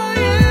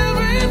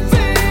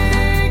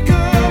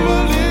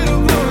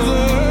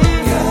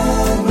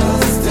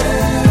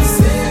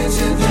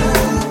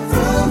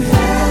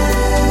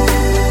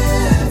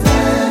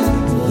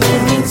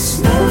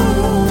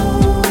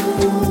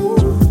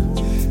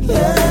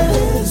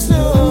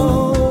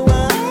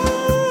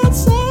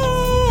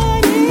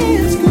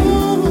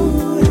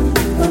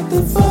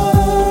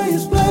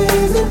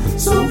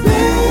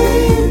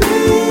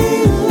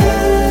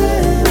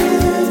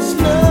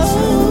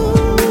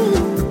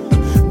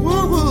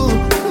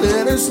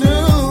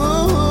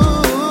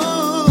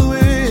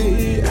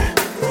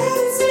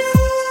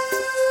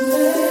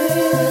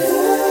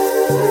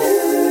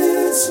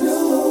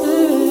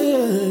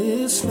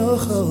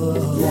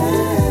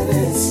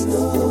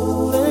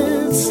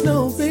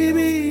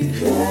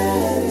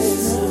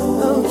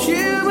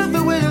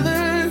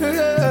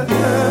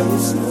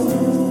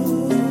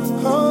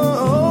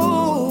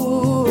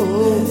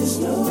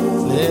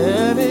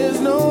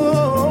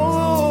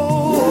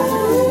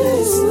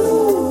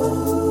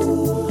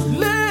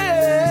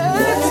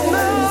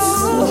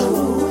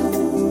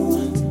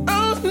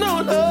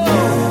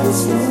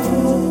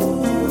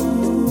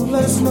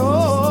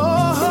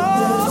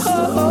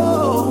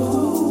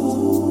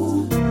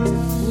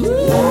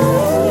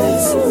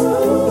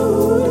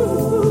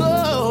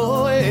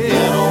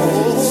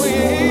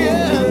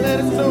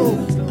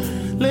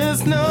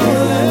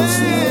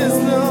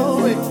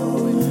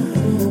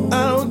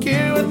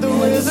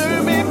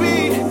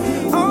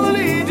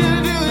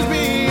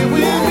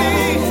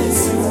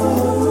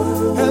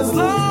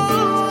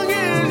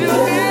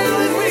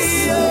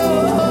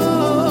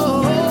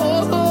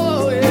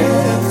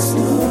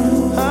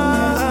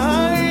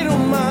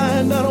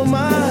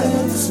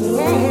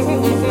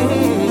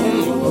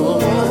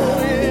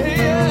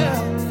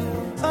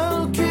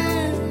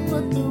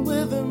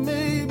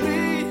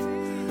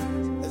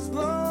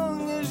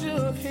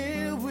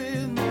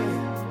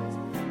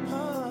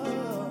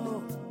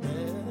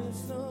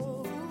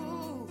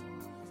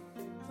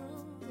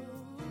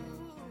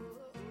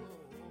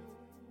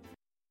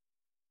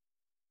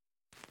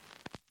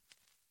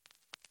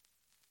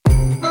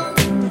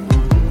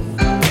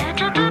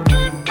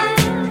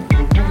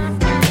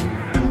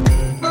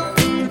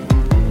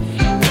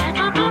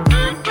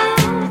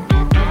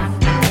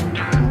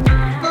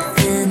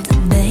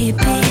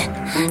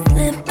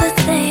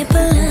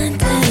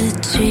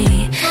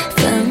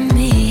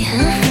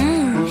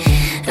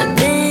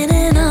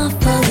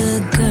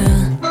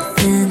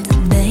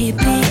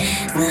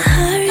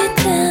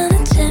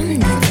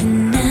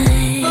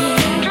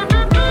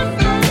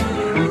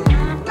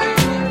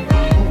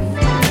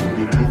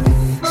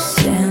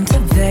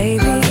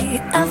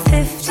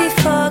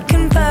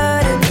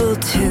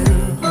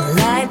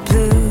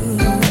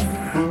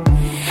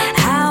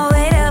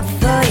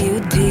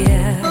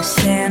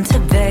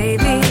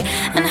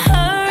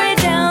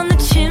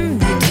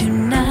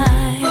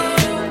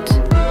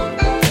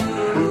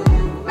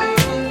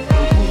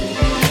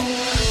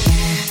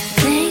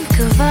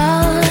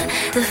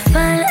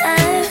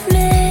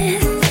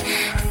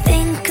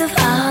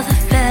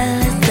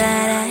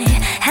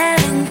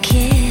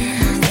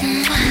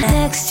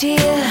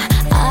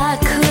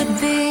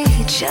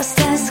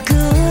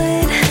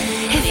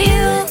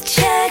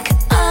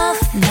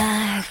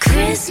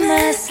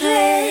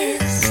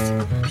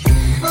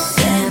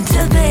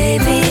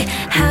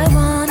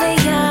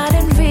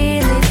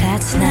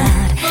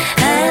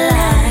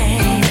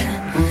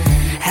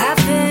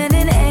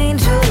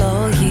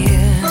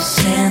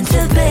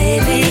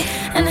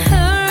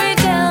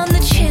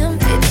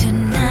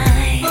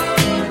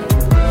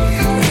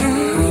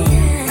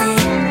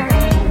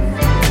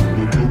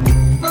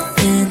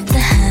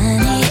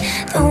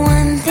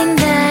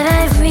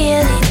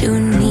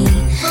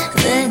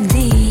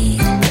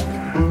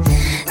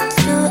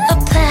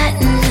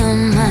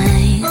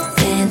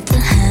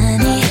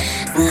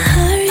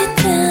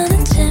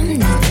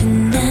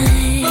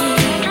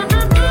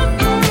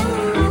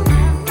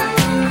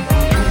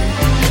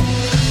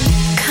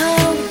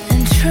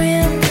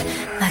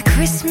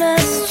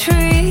Christmas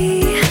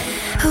tree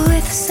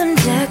with some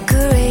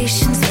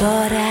decorations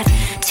bought at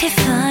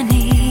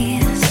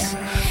Tiffany's.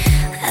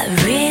 I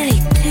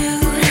really do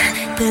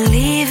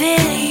believe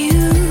in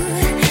you.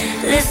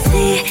 Let's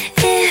see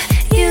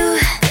if you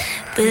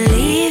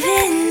believe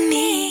in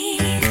me.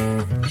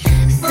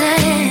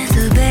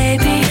 Santa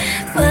baby,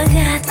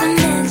 forgot to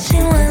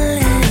mention one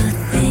little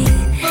thing,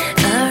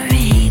 a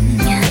ring.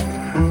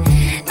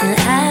 And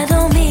I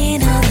don't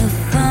mean on the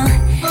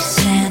phone,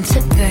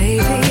 Santa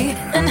baby.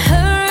 And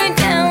hurry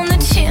down the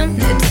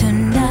chimney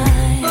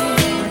tonight.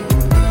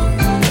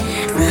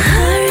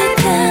 Hurry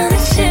down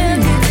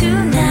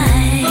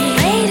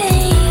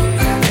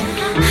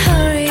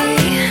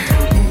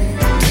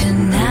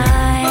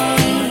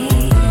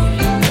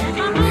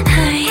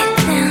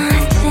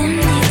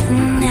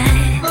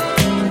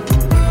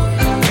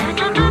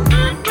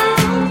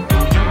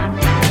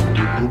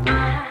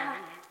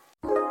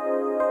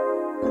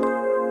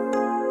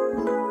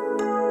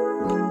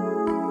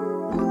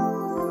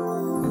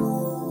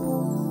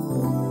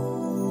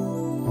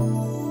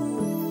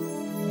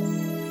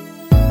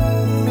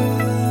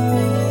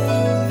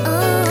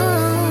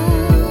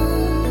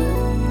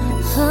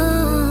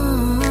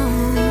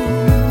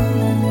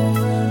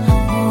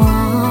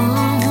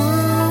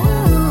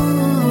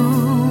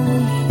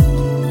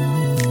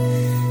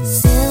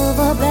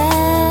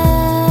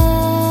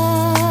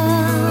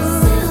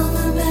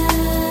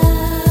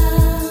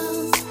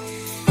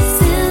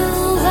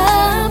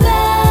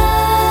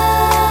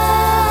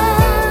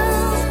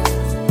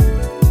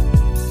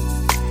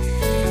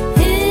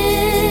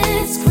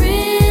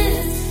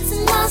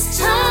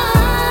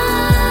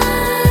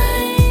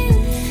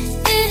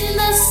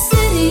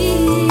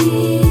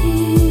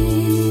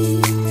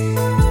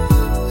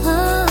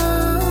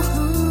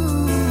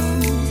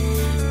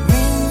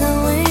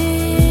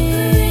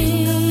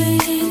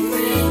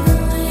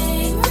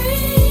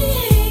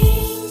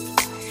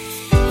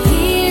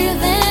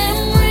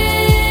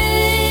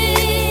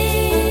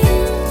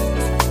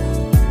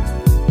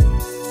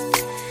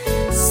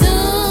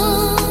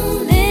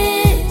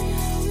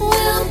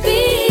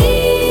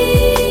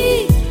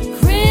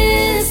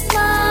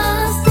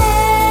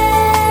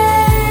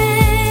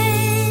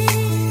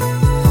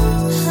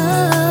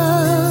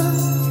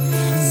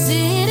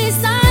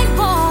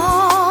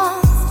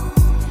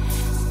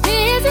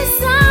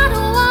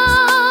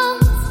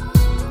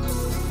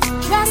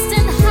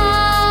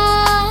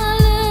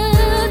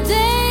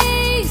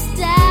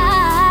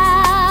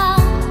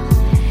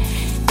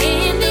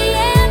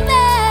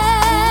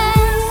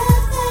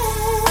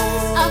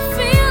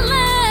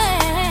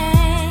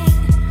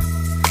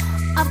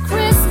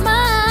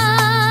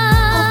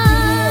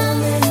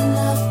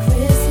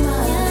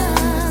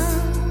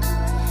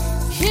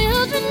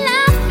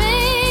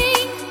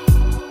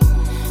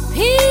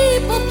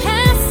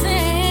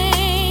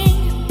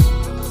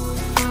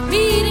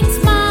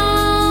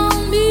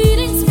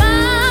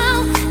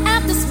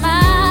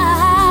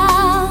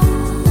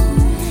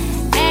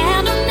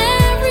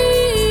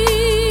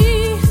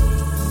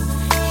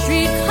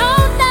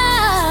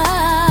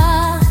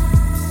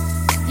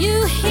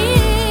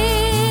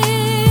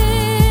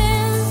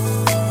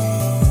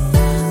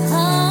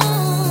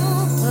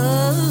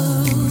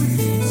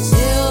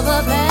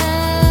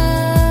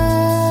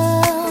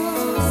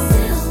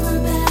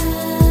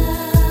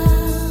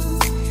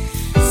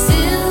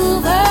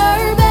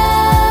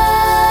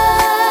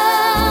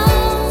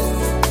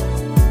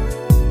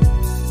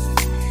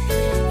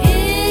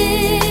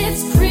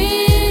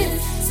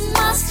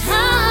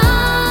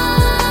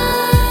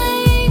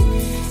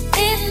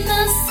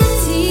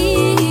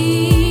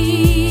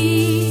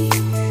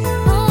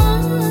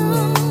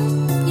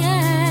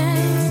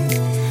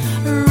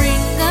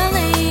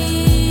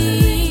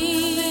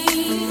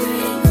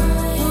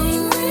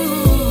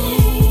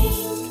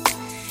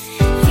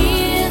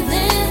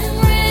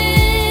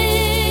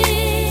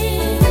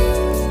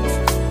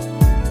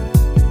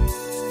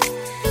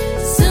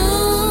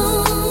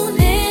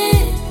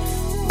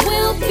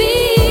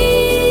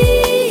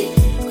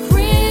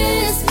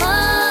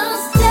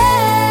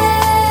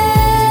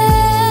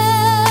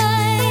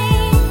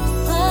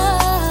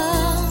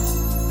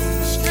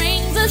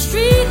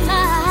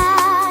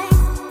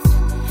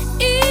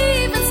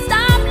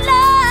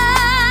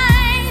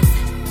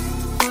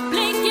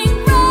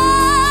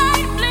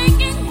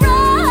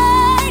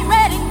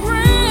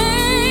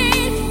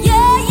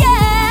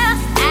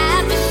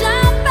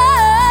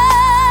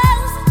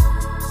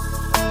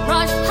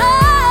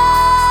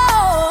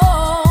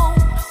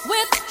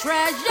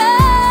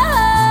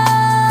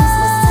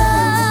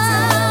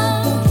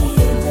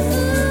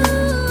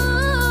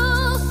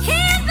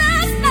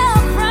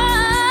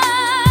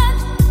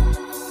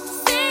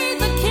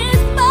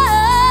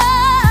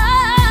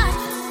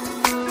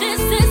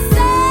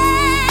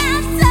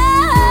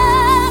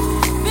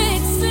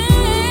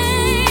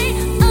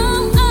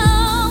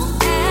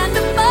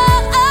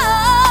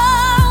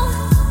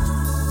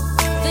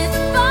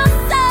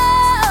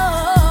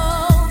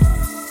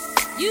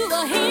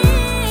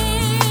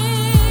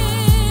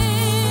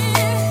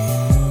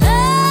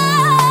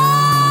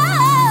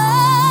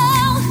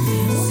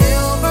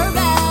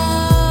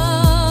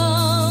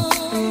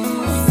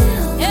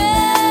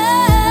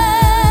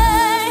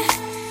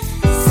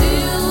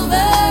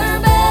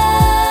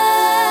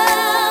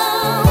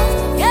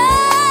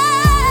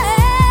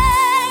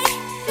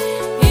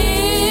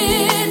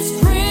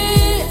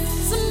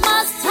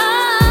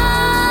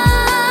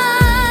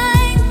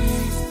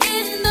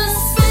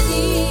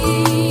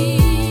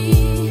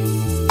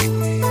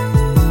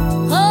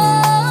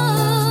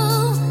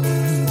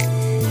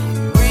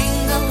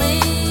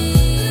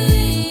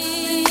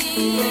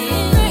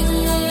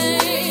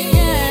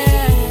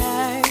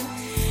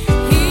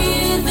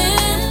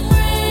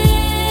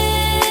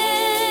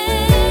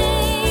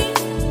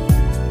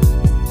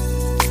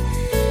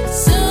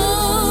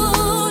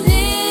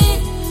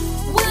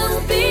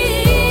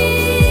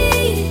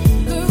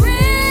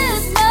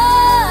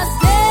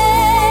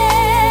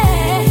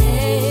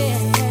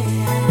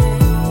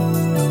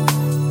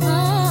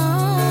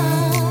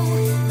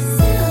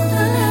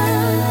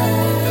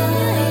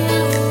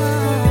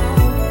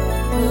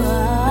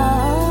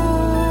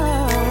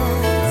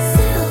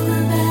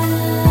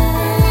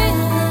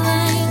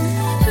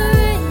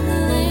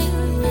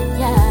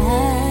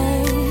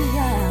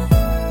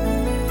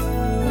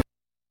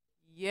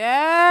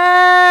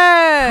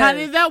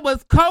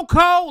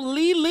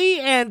Lily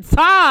and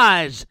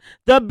Taj,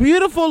 the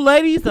beautiful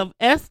ladies of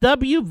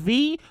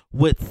SWV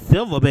with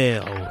Silver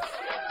Bells.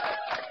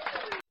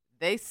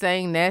 They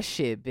sang that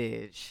shit,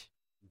 bitch.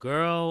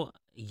 Girl,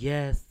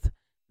 yes,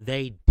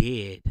 they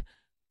did.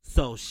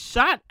 So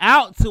shout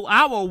out to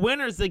our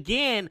winners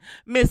again,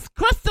 Miss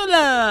Crystal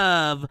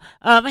Love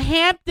of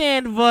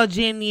Hampton,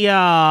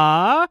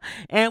 Virginia.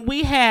 And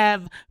we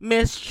have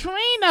Miss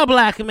Trina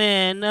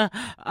Blackman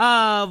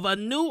of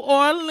New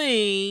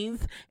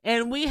Orleans.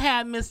 And we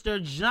have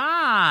Mr.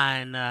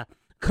 John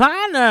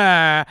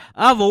Connor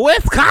of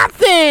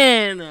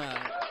Wisconsin.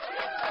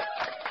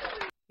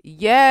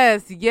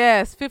 Yes.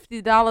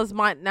 $50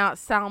 might not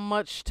sound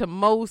much to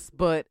most,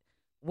 but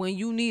when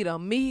you need a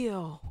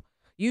meal,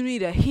 you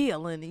need a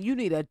healing, and you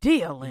need a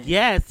dealing.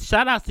 Yes,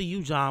 shout out to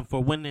you, John,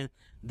 for winning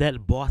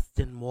that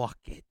Boston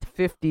market.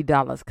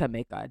 $50 can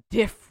make a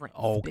difference.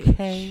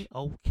 Okay.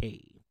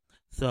 Bitch.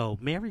 So,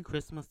 Merry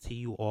Christmas to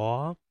you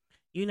all.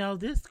 You know,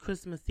 this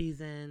Christmas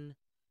season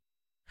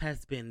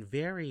has been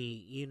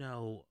very,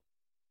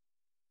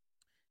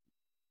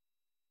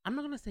 I'm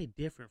not going to say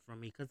different from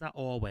me because I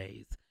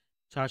always,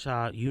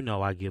 Cha-Cha,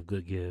 I give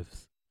good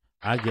gifts.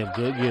 I give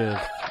good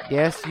gifts.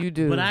 Yes, you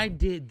do. But I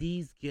did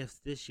these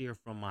gifts this year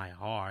from my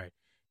heart.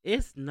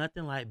 It's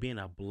nothing like being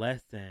a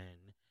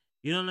blessing.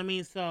 You know what I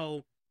mean?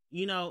 So,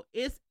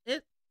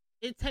 it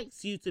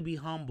takes you to be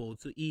humble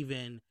to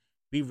even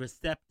be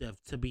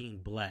receptive to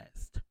being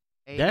blessed.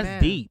 Amen.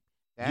 That's deep.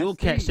 You'll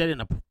catch deep. that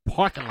in a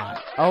parking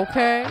lot.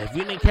 Okay. If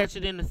you didn't catch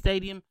it in the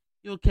stadium,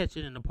 you'll catch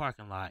it in the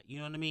parking lot. You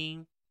know what I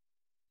mean?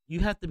 You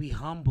have to be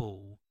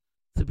humble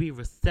to be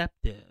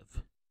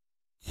receptive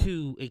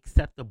to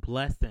accept the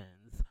blessings,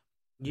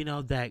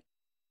 that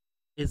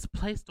is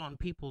placed on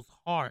people's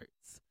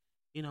hearts,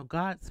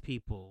 God's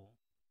people,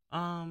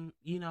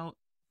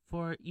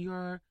 for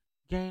your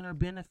gain or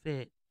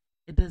benefit.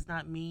 It does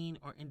not mean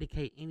or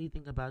indicate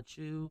anything about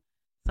you.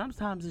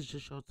 Sometimes it's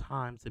just your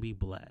time to be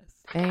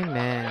blessed.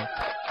 Amen.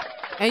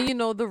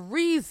 And the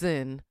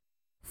reason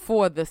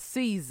for the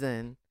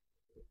season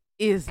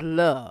is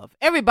love.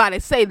 Everybody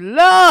say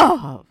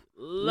love.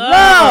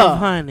 Love,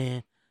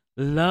 honey.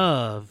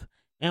 Love.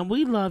 And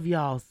we love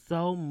y'all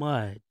so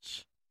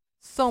much.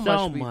 So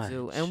much we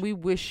do. And we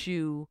wish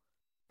you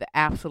the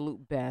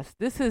absolute best.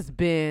 This has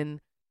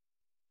been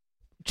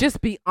just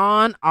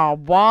beyond our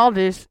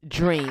wildest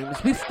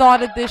dreams. We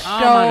started this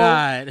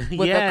show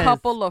with a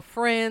couple of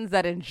friends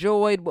that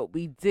enjoyed what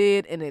we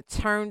did, and it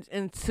turned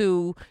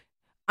into,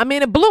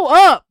 it blew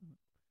up.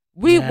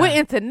 We're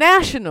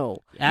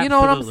international. Absolutely. You know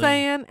what I'm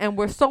saying? And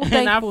we're so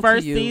thankful in our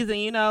first to you.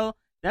 season,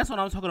 that's what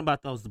I'm talking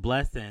about, those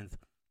blessings.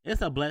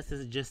 It's a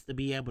blessing just to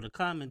be able to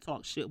come and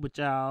talk shit with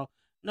y'all.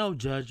 No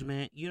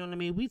judgment. You know what I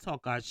mean? We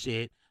talk our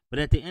shit. But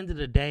at the end of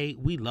the day,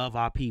 we love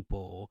our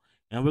people.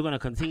 And we're going to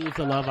continue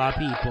to love our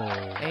people.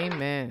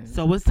 Amen.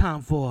 So it's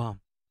time for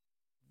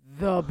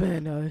the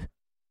benediction.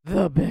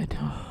 The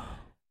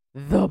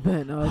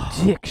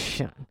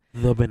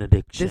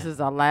benediction. This is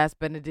our last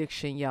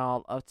benediction,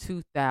 y'all, of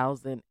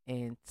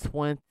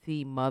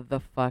 2020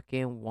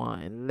 motherfucking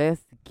one.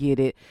 Let's get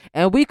it.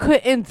 And we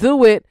couldn't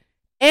do it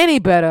any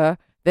better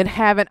than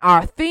having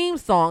our theme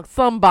song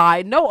sung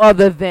by no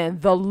other than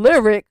the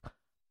lyric,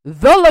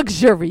 The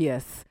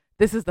Luxurious.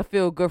 This is the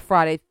Feel Good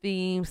Friday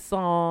theme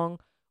song.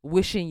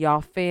 Wishing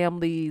y'all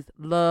families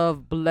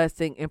love,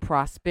 blessing, and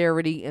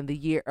prosperity in the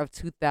year of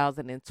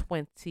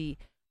 2020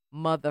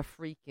 mother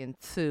freaking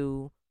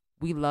 2.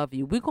 We love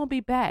you. We're going to be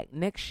back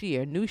next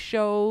year. New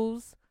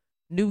shows,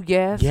 new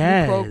guests,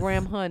 new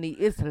program, honey.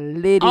 It's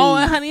litty. Oh,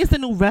 and honey, it's a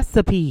new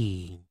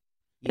recipe.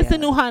 Yeah. It's a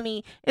new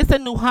honey. It's a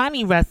new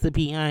honey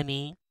recipe,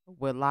 honey.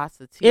 With lots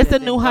of tea. It's a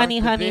new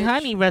honey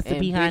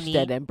recipe, and honey.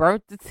 That done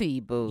burnt the tea,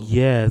 boo.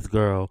 Yes,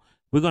 girl.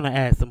 We're going to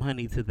add some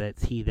honey to that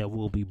tea that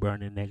we'll be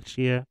burning next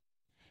year.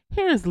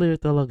 Here is Lyric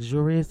the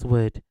Luxurious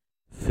with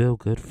Feel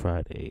Good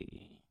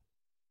Friday.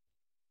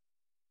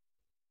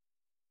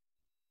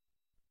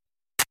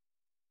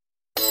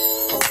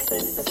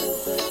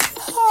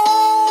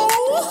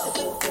 Oh,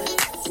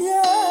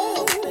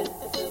 yeah.